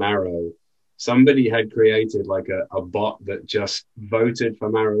vis-a-vis Marrow. Somebody had created like a bot that just voted for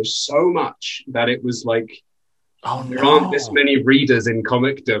Marrow so much that it was like, there aren't this many readers in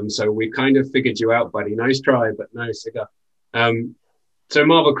comicdom, so we kind of figured you out, buddy. Nice try, but no cigar. So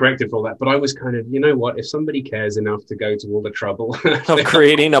Marvel corrected for all that, but I was kind of, you know what? If somebody cares enough to go to all the trouble of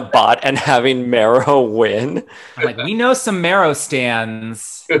creating a bot and having Marrow win, I'm like, we know some Marrow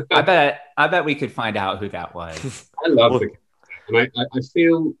stands. I bet we could find out who that was. I love the. And I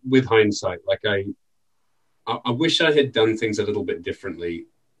feel with hindsight, like I wish I had done things a little bit differently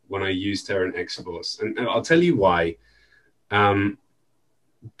when I used her in X-Force. And I'll tell you why.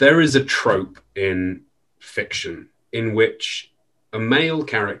 There is a trope in fiction in which a male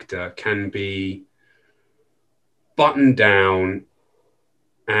character can be buttoned down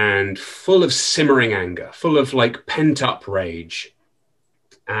and full of simmering anger, full of like pent up rage.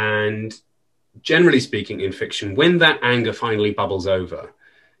 And generally speaking, in fiction, when that anger finally bubbles over,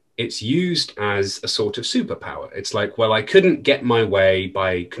 it's used as a sort of superpower. It's like, well, I couldn't get my way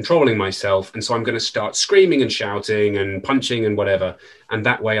by controlling myself, and so I'm going to start screaming and shouting and punching and whatever, and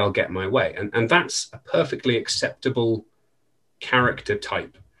that way I'll get my way. And that's a perfectly acceptable character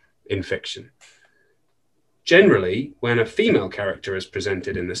type in fiction. Generally, when a female character is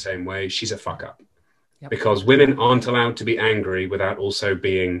presented in the same way, she's a fuck up. Yep. Because women aren't allowed to be angry without also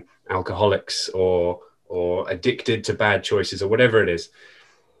being alcoholics or addicted to bad choices or whatever it is.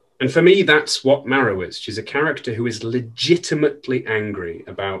 And for me, that's what Marrow is. She's a character who is legitimately angry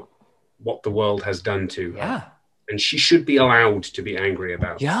about what the world has done to her. Yeah. And she should be allowed to be angry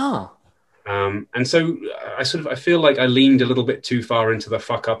about it. Yeah. And so I feel like I leaned a little bit too far into the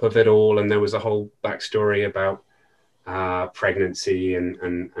fuck up of it all. And there was a whole backstory about pregnancy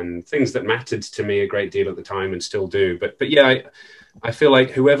and things that mattered to me a great deal at the time and still do. But yeah, I feel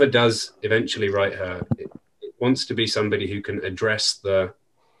like whoever does eventually write her, it wants to be somebody who can address the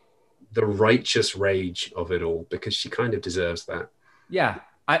righteous rage of it all, because she kind of deserves that. Yeah.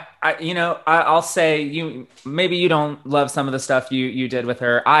 I'll say maybe you don't love some of the stuff you did with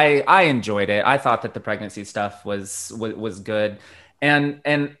her. I enjoyed it. I thought that the pregnancy stuff was good.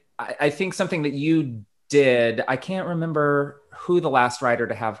 And I think something that you did, I can't remember who the last writer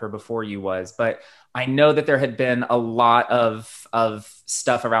to have her before you was, but I know that there had been a lot of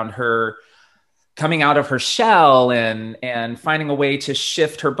stuff around her coming out of her shell and finding a way to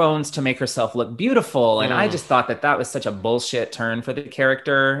shift her bones to make herself look beautiful. And I just thought that was such a bullshit turn for the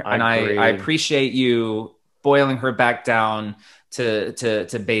character. I appreciate you boiling her back down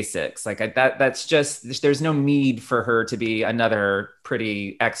to basics. Like that's just, there's no need for her to be another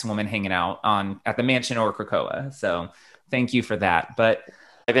pretty ex-woman hanging out at the mansion or Krakoa. So thank you for that. But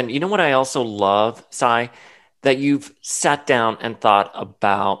Ivan, you know what I also love, Sai? That you've sat down and thought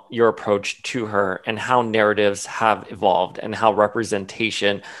about your approach to her and how narratives have evolved and how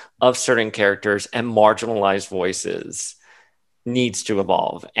representation of certain characters and marginalized voices needs to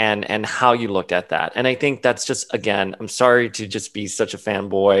evolve and how you looked at that. And I think that's just, again, I'm sorry to just be such a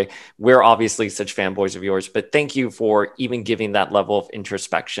fanboy. We're obviously such fanboys of yours, but thank you for even giving that level of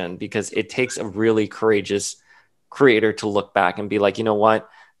introspection, because it takes a really courageous creator to look back and be like, you know what?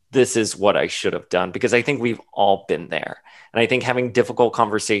 This is what I should have done, because I think we've all been there. And I think having difficult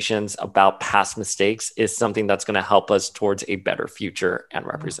conversations about past mistakes is something that's going to help us towards a better future and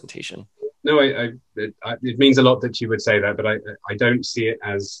representation. No, it means a lot that you would say that, but I don't see it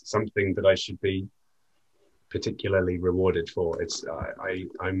as something that I should be particularly rewarded for. It's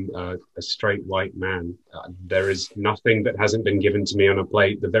I'm a straight white man. There is nothing that hasn't been given to me on a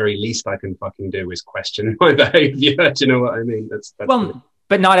plate. The very least I can fucking do is question my behavior. Do you know what I mean? That's well,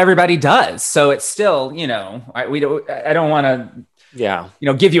 but not everybody does. So it's still, I don't want to,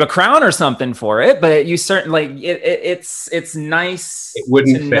 give you a crown or something for it, but you certainly, it's nice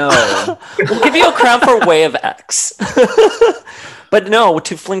to know. We'll give you a crown for Way of X. But no,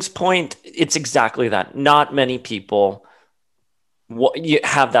 to Flink's point, it's exactly that. Not many people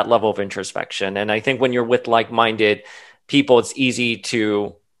have that level of introspection. And I think when you're with like-minded people, it's easy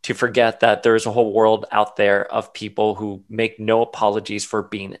to forget that there's a whole world out there of people who make no apologies for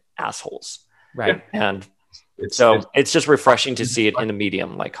being assholes. Right. And it's just refreshing to see it in a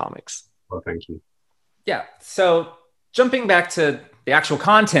medium like comics. Well, thank you. Yeah. So jumping back to the actual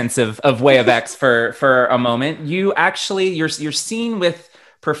contents of Way of X for a moment. You actually, your scene with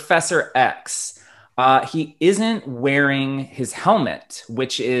Professor X, he isn't wearing his helmet,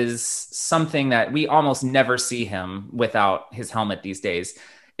 which is something that we almost never see him without his helmet these days.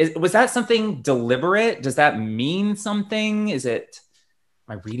 Was that something deliberate? Does that mean something? Am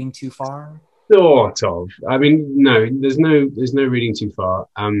I reading too far? Sort of. I mean, no, there's no reading too far.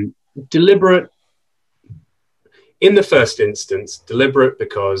 Deliberate in the first instance, deliberate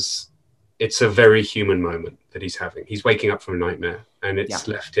because it's a very human moment that he's having. He's waking up from a nightmare and it's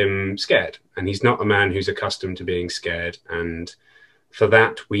left him scared. And he's not a man who's accustomed to being scared. And for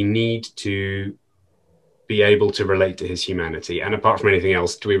that, we need to be able to relate to his humanity. And apart from anything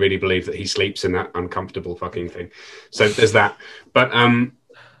else, do we really believe that he sleeps in that uncomfortable fucking thing? So there's that. But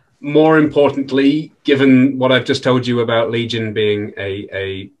more importantly, given what I've just told you about Legion being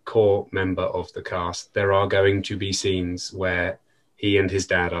a core member of the cast, there are going to be scenes where he and his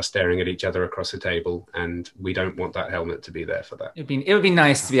dad are staring at each other across a table, and we don't want that helmet to be there for that. It would be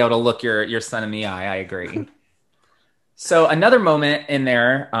nice to be able to look your son in the eye. I agree. So another moment in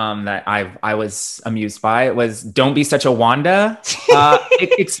there that I was amused by was "Don't be such a Wanda."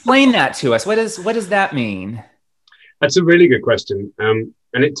 Explain that to us. What does that mean? That's a really good question, and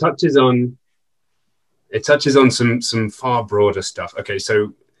it touches on some far broader stuff. Okay,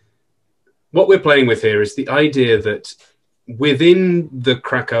 so what we're playing with here is the idea that within the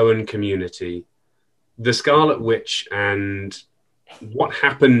Krakoan community, the Scarlet Witch and what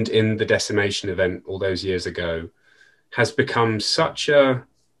happened in the Decimation event all those years ago has become such a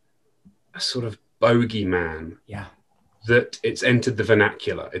sort of bogeyman. Yeah. That it's entered the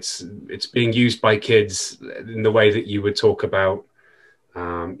vernacular. It's being used by kids in the way that you would talk about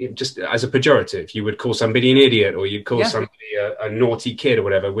just as a pejorative. You would call somebody an idiot, or you'd call somebody a naughty kid or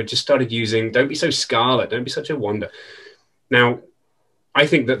whatever. We just started using, don't be so scarlet, don't be such a Wanda. Now, I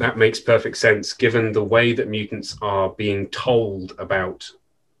think that makes perfect sense given the way that mutants are being told about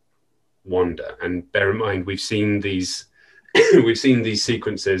Wanda. And bear in mind, we've seen these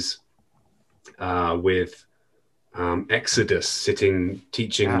sequences with Exodus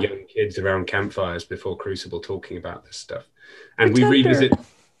teaching young kids around campfires before Crucible, talking about this stuff. And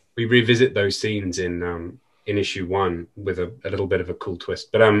we revisit those scenes in issue 1 with a little bit of a cool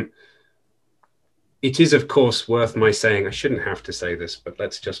twist. But it is, of course, worth my saying, I shouldn't have to say this, but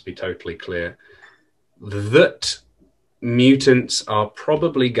let's just be totally clear, that mutants are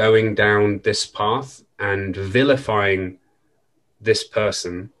probably going down this path, and vilifying this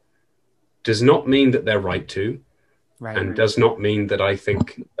person does not mean that they're right to. Right, and does not mean that I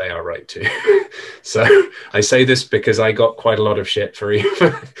think they are right to. So I say this because I got quite a lot of shit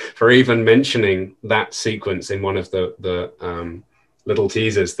for even mentioning that sequence in one of the little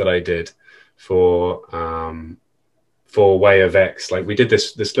teasers that I did for Way of X. Like, we did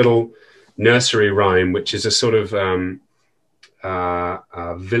this little nursery rhyme, which is a sort of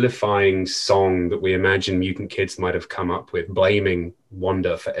vilifying song that we imagine mutant kids might have come up with, blaming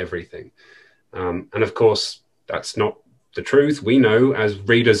Wanda for everything. And of course, that's not the truth. We know, as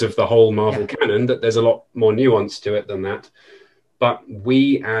readers of the whole Marvel canon, that there's a lot more nuance to it than that. But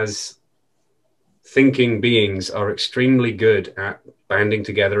we, as thinking beings, are extremely good at banding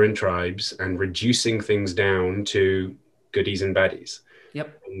together in tribes and reducing things down to goodies and baddies.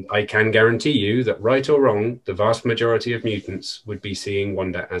 Yep. And I can guarantee you that, right or wrong, the vast majority of mutants would be seeing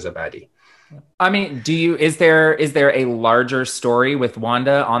Wanda as a baddie. I mean, is there a larger story with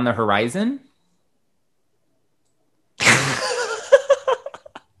Wanda on the horizon?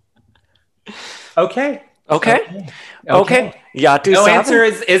 Okay. Yeah. No answer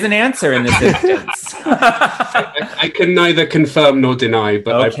is an answer in this instance. I can neither confirm nor deny,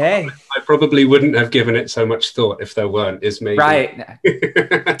 but I probably wouldn't have given it so much thought if there weren't. Is maybe right.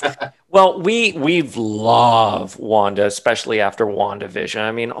 Well, we've loved Wanda, especially after WandaVision.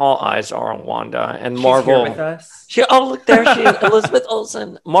 I mean, all eyes are on Wanda, and Marvel. She's here with us. Look there, she is, Elizabeth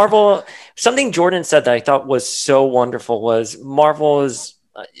Olsen. Marvel. Something Jordan said that I thought was so wonderful was Marvel is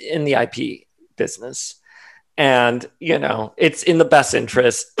in the IP business, and it's in the best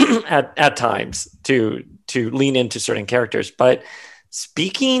interest at times to lean into certain characters. But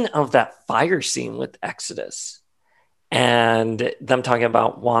speaking of that fire scene with Exodus and them talking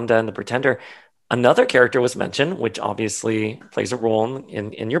about Wanda and the Pretender, another character was mentioned, which obviously plays a role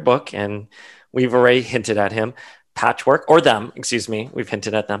in your book, and we've already hinted at him. Patchwork, or them, excuse me, we've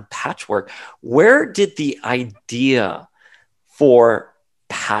hinted at them. Patchwork. Where did the idea for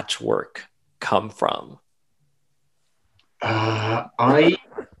Patchwork come from? I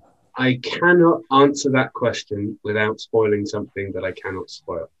I cannot answer that question without spoiling something that I cannot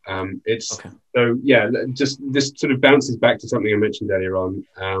spoil. It's okay. So yeah, just this sort of bounces back to something I mentioned earlier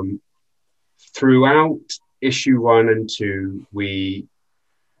on. Throughout issue 1 and 2, we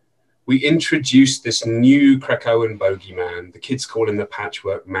introduced this new Krakoan bogeyman. The kids call him the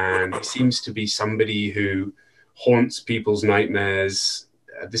Patchwork Man. He seems to be somebody who haunts people's nightmares.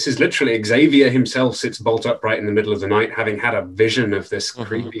 This is literally Xavier himself sits bolt upright in the middle of the night, having had a vision of this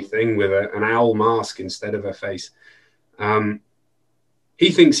creepy thing with an owl mask instead of a face.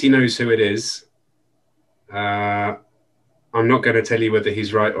 He thinks he knows who it is. I'm not going to tell you whether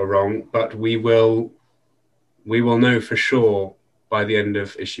he's right or wrong, but we will know for sure by the end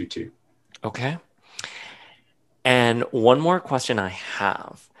of issue 2. Okay. And one more question I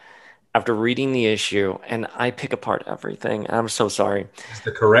have. After reading the issue, and I pick apart everything. I'm so sorry. It's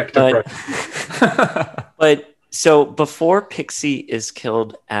the correct approach. But so before Pixie is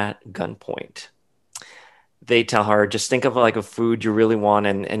killed at gunpoint, they tell her, just think of like a food you really want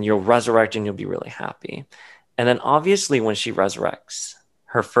and you'll resurrect and you'll be really happy. And then obviously when she resurrects,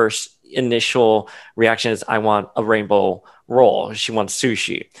 her first initial reaction is, I want a rainbow roll. She wants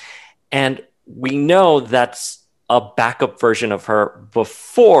sushi. And we know that's a backup version of her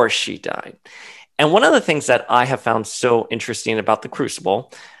before she died. And one of the things that I have found so interesting about the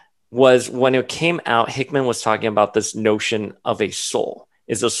Crucible was when it came out, Hickman was talking about this notion of a soul.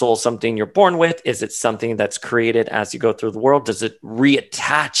 Is a soul something you're born with? Is it something that's created as you go through the world? Does it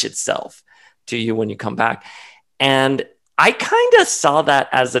reattach itself to you when you come back? And I kind of saw that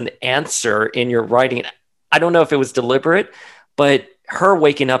as an answer in your writing. I don't know if it was deliberate, but her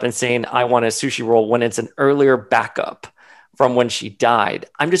waking up and saying, I want a sushi roll when it's an earlier backup from when she died.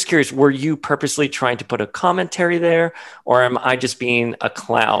 I'm just curious, were you purposely trying to put a commentary there, or am I just being a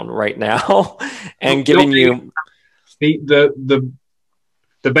clown right now and giving you...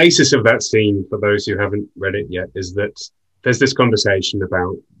 The basis of that scene, for those who haven't read it yet, is that there's this conversation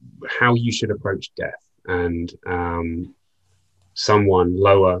about how you should approach death. And someone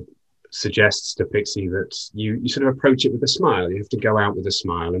lower suggests to Pixie that you sort of approach it with a smile. You have to go out with a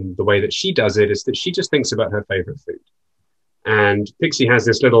smile. And the way that she does it is that she just thinks about her favorite food. And Pixie has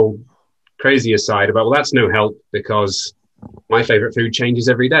this little crazy aside about, well, that's no help because my favorite food changes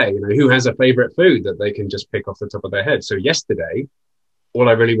every day. You know, who has a favorite food that they can just pick off the top of their head? So yesterday, all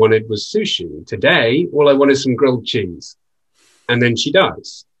I really wanted was sushi. Today, all I want is some grilled cheese. And then she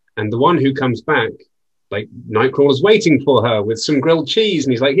does. And the one who comes back, like, Nightcrawler's waiting for her with some grilled cheese.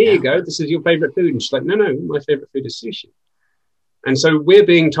 And he's like, here you go. This is your favorite food. And she's like, no, my favorite food is sushi. And so we're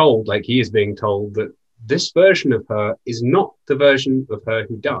being told, like he is being told, that this version of her is not the version of her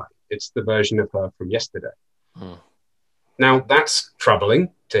who died. It's the version of her from yesterday. Now, that's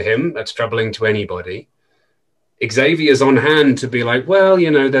troubling to him. That's troubling to anybody. Xavier's on hand to be like, well, you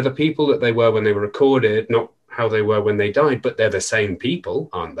know, they're the people that they were when they were recorded, not how they were when they died, but they're the same people,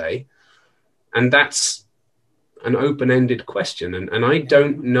 aren't they? And that's an open-ended question. And I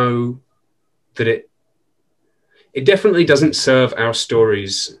don't know that it definitely doesn't serve our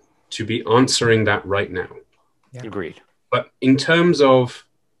stories to be answering that right now. Yeah. Agreed. But in terms of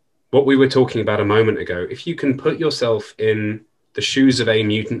what we were talking about a moment ago, if you can put yourself in the shoes of a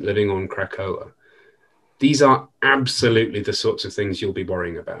mutant living on Krakoa, these are absolutely the sorts of things you'll be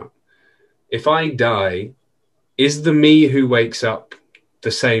worrying about. If I die, is the me who wakes up the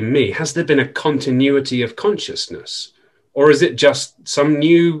same me? Has there been a continuity of consciousness? Or is it just some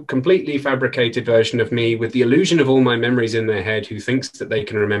new, completely fabricated version of me with the illusion of all my memories in their head who thinks that they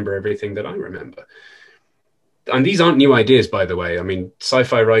can remember everything that I remember? And these aren't new ideas, by the way. I mean,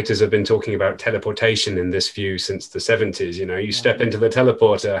 sci-fi writers have been talking about teleportation in this view since the 70s. You know, you step into the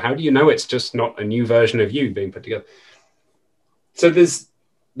teleporter. How do you know it's just not a new version of you being put together? So there's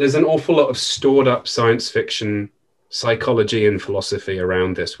an awful lot of stored up science fiction, psychology and philosophy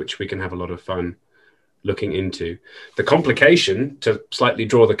around this, which we can have a lot of fun looking into. The complication, to slightly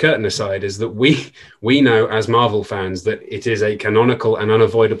draw the curtain aside, is that we know as Marvel fans that it is a canonical and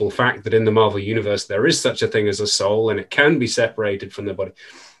unavoidable fact that in the Marvel universe there is such a thing as a soul and it can be separated from the body.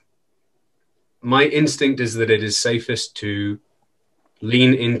 My instinct is that it is safest to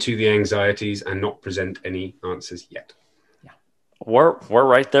lean into the anxieties and not present any answers yet. Yeah. We're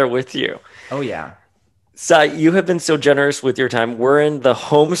right there with you. Oh yeah. Sai, you have been so generous with your time. We're in the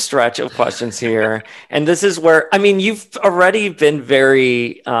home stretch of questions here. And this is where, I mean, you've already been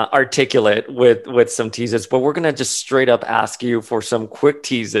very articulate with some teases, but we're going to just straight up ask you for some quick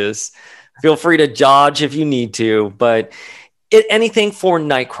teases. Feel free to dodge if you need to, but anything for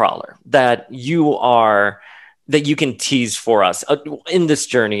Nightcrawler that you can tease for us in this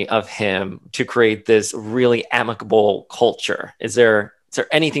journey of him to create this really amicable culture. Is there Is there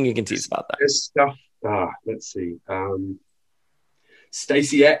anything you can tease about that? There's stuff. Let's see.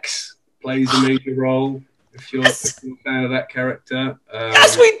 Stacey X plays a major role. If you're a fan of that character.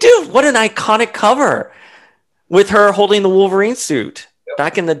 Yes, we do. What an iconic cover with her holding the Wolverine suit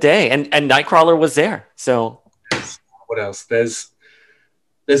back in the day. And Nightcrawler was there. So what else? There's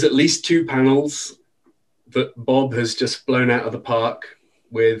at least 2 panels that Bob has just blown out of the park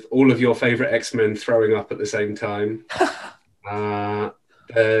with all of your favorite X-Men throwing up at the same time.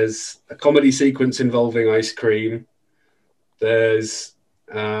 There's a comedy sequence involving ice cream. There's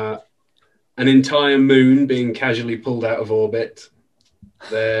an entire moon being casually pulled out of orbit.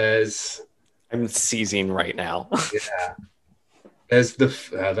 I'm seizing right now. Yeah. There's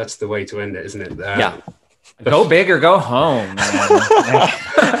that's the way to end it, isn't it? Yeah. Go big or go home.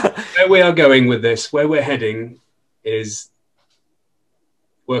 Where we are going with this, where we're heading, is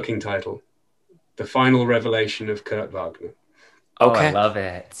working title: The Final Revelation of Kurt Wagner. Okay. Oh, I love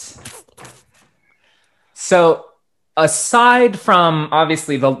it. So, aside from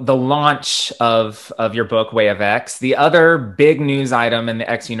obviously the launch of your book Way of X, the other big news item in the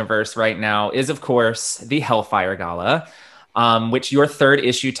X universe right now is, of course, the Hellfire Gala, which your 3rd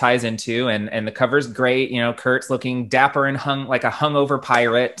issue ties into, and the cover's great. You know, Kurt's looking dapper and hung like a hungover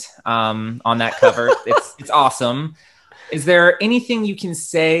pirate on that cover. It's awesome. Is there anything you can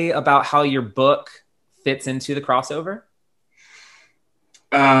say about how your book fits into the crossover?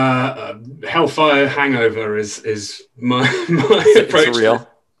 Hellfire Hangover is my approach. It's real.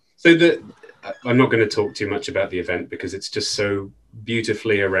 So I'm not going to talk too much about the event because it's just so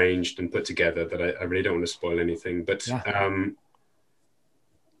beautifully arranged and put together that I really don't want to spoil anything. But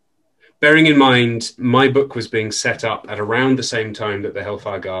bearing in mind, my book was being set up at around the same time that the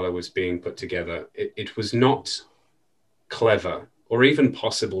Hellfire Gala was being put together. It was not clever or even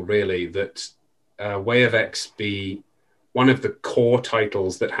possible, really, that Way of X be one of the core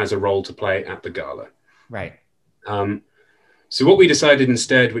titles that has a role to play at the gala. Right. So what we decided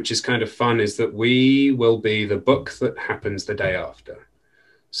instead, which is kind of fun, is that we will be the book that happens the day after.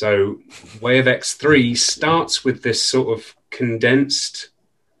 So Way of X3 starts with this sort of condensed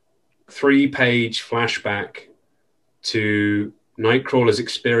 3-page flashback to Nightcrawler's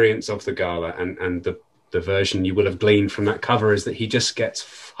experience of the gala, and the version you will have gleaned from that cover is that he just gets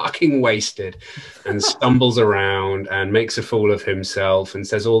fucking wasted and stumbles around and makes a fool of himself and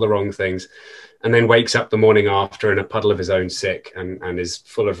says all the wrong things, and then wakes up the morning after in a puddle of his own sick and is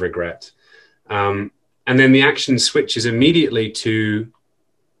full of regret. And then the action switches immediately to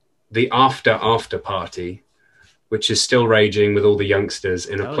the after party, which is still raging with all the youngsters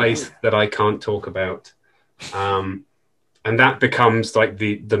in a place that I can't talk about. And that becomes like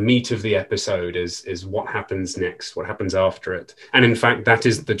the meat of the episode is what happens next, what happens after it. And in fact, that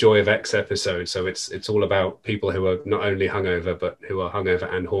is the Joy of X episode. So it's all about people who are not only hungover, but who are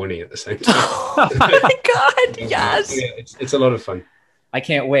hungover and horny at the same time. Oh my God, yes. Yeah, it's a lot of fun. I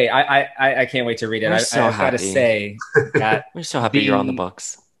can't wait. I can't wait to read it. I've got to say that we're so happy you're on the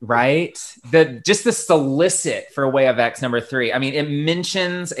books. Right? The solicit for Way of X #3. I mean, it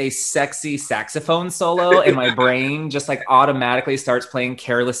mentions a sexy saxophone solo and my brain just like automatically starts playing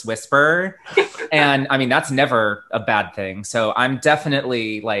Careless Whisper. And I mean, that's never a bad thing. So I'm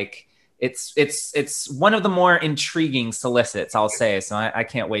definitely like, it's one of the more intriguing solicits, I'll say. So I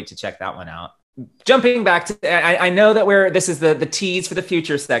can't wait to check that one out. Jumping back to, I know that this is the tease for the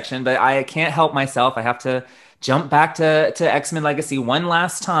future section, but I can't help myself. I have to jump back to X-Men Legacy one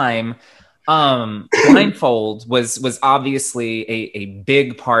last time. Blindfold was obviously a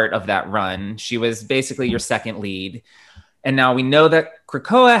big part of that run. She was basically your second lead. And now we know that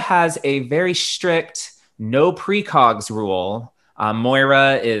Krakoa has a very strict no precogs rule.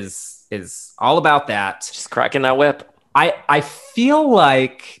 Moira is all about that. Just cracking that whip. I feel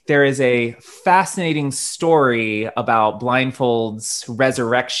like there is a fascinating story about Blindfold's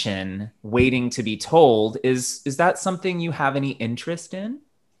resurrection waiting to be told. Is that something you have any interest in?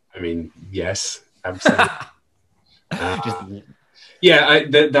 I mean, yes, absolutely. That's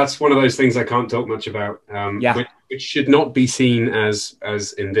one of those things I can't talk much about. Which should not be seen as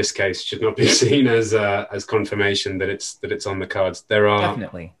in this case, should not be seen as confirmation that it's on the cards. There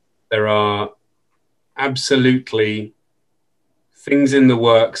are absolutely things in the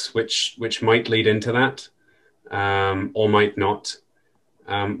works which might lead into that, or might not.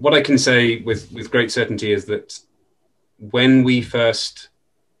 What I can say with great certainty is that when we first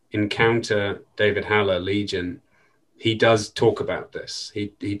encounter David Haller, Legion, he does talk about this.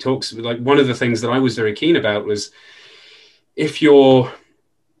 He talks, like, one of the things that I was very keen about was, if you're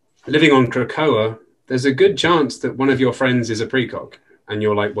living on Krakoa, there's a good chance that one of your friends is a precog. And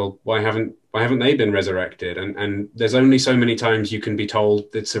you're like, well, why haven't why haven't they been resurrected? And there's only so many times you can be told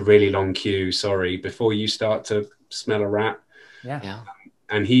it's a really long queue, sorry, before you start to smell a rat. Yeah.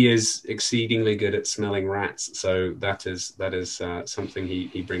 And he is exceedingly good at smelling rats. So that is something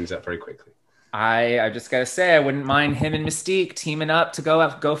he brings up very quickly. I just gotta say, I wouldn't mind him and Mystique teaming up to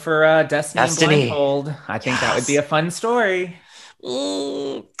go for Destiny and Blindfold. I think that would be a fun story.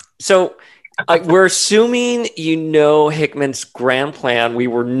 So we're assuming you know Hickman's grand plan. We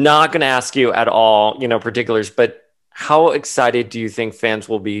were not going to ask you at all, particulars, but how excited do you think fans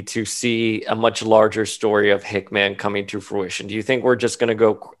will be to see a much larger story of Hickman coming to fruition? Do you think we're just going to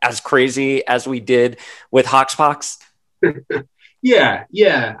go as crazy as we did with Hoxpox? Yeah.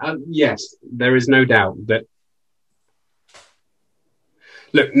 Yes, there is no doubt that.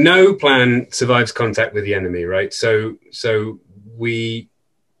 Look, no plan survives contact with the enemy, right? So you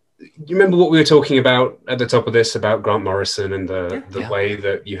remember what we were talking about at the top of this about Grant Morrison and the way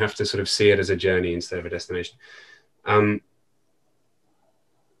that you have to sort of see it as a journey instead of a destination.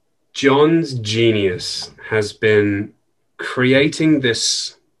 John's genius has been creating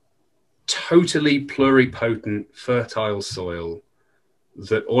this totally pluripotent, fertile soil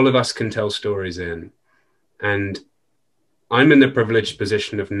that all of us can tell stories in. And I'm in the privileged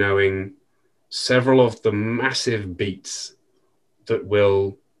position of knowing several of the massive beats that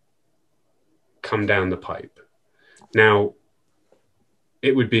will come down the pipe. Now,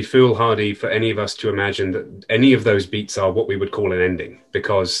 it would be foolhardy for any of us to imagine that any of those beats are what we would call an ending,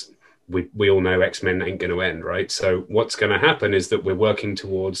 because we all know X-Men ain't going to end, right? So what's going to happen is that we're working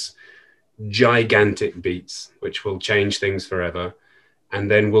towards gigantic beats, which will change things forever. And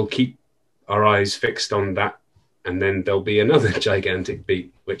then we'll keep our eyes fixed on that. And then there'll be another gigantic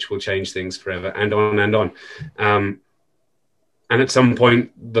beat, which will change things forever, and on and on. And at some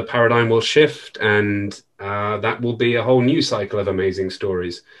point, the paradigm will shift, and that will be a whole new cycle of amazing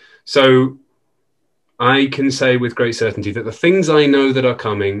stories. So I can say with great certainty that the things I know that are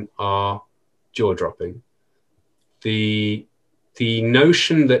coming are jaw-dropping. The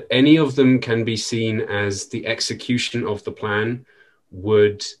notion that any of them can be seen as the execution of the plan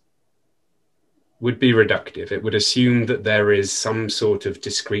would be reductive. It would assume that there is some sort of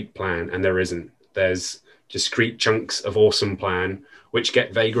discrete plan, and there isn't. There's discrete chunks of awesome plan, which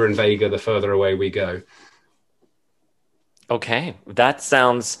get vaguer and vaguer the further away we go. Okay, that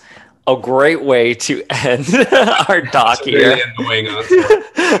sounds a great way to end our doc here. Really annoying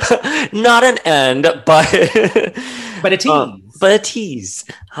answer. Not an end, but a tease. But a tease.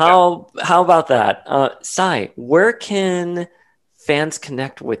 How about that? Sai, where can fans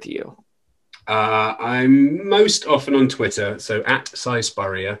connect with you? I'm most often on Twitter, so at Sai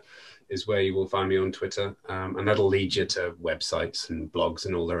Spurrier is where you will find me on Twitter, and that'll lead you to websites and blogs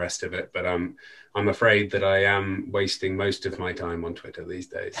and all the rest of it. But I'm afraid that I am wasting most of my time on Twitter these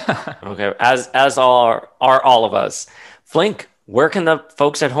days. Okay, as are all of us. Flink, where can the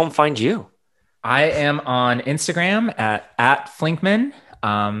folks at home find you? I am on Instagram at Flinkman.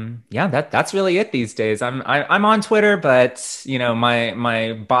 That's really it these days. I'm on Twitter, but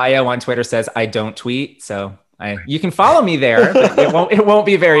my bio on Twitter says I don't tweet, so you can follow me there, but it won't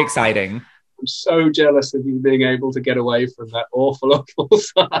be very exciting. I'm so jealous of you being able to get away from that awful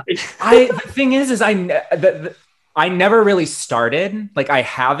side. The thing is I never really started. Like, I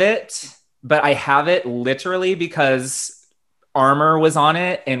have it, but I have it literally because Armor was on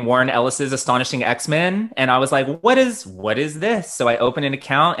it and Warren Ellis's Astonishing X-Men, and I was like, what is this? So I opened an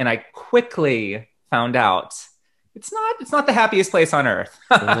account and I quickly found out it's not the happiest place on earth.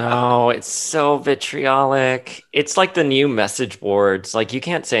 No, it's so vitriolic. It's like the new message boards. Like, you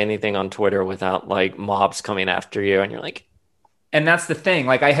can't say anything on Twitter without like mobs coming after you, and you're like, and that's the thing.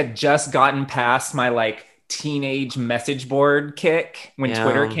 Like, I had just gotten past my like teenage message board kick when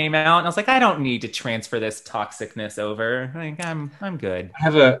Twitter came out, and I was like, I don't need to transfer this toxicness over. Like, I'm good.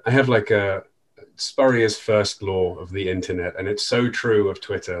 I have like a Spurrier's first law of the internet, and it's so true of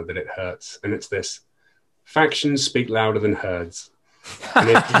Twitter that it hurts. And it's this: factions speak louder than herds. And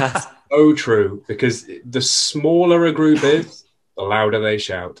it's so true, because the smaller a group is, the louder they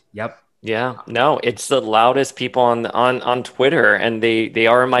shout. Yep. Yeah, no, it's the loudest people on Twitter, and they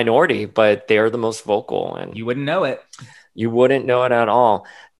are a minority, but they are the most vocal, and you wouldn't know it. You wouldn't know it at all.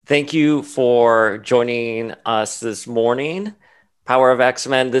 Thank you for joining us this morning. Power of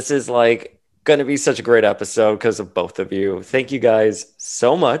X-Men. This is like going to be such a great episode because of both of you. Thank you guys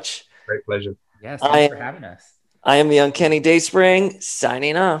so much. Great pleasure. Yes, thanks for having us. I am the Uncanny Dayspring,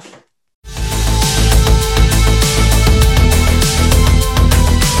 signing off.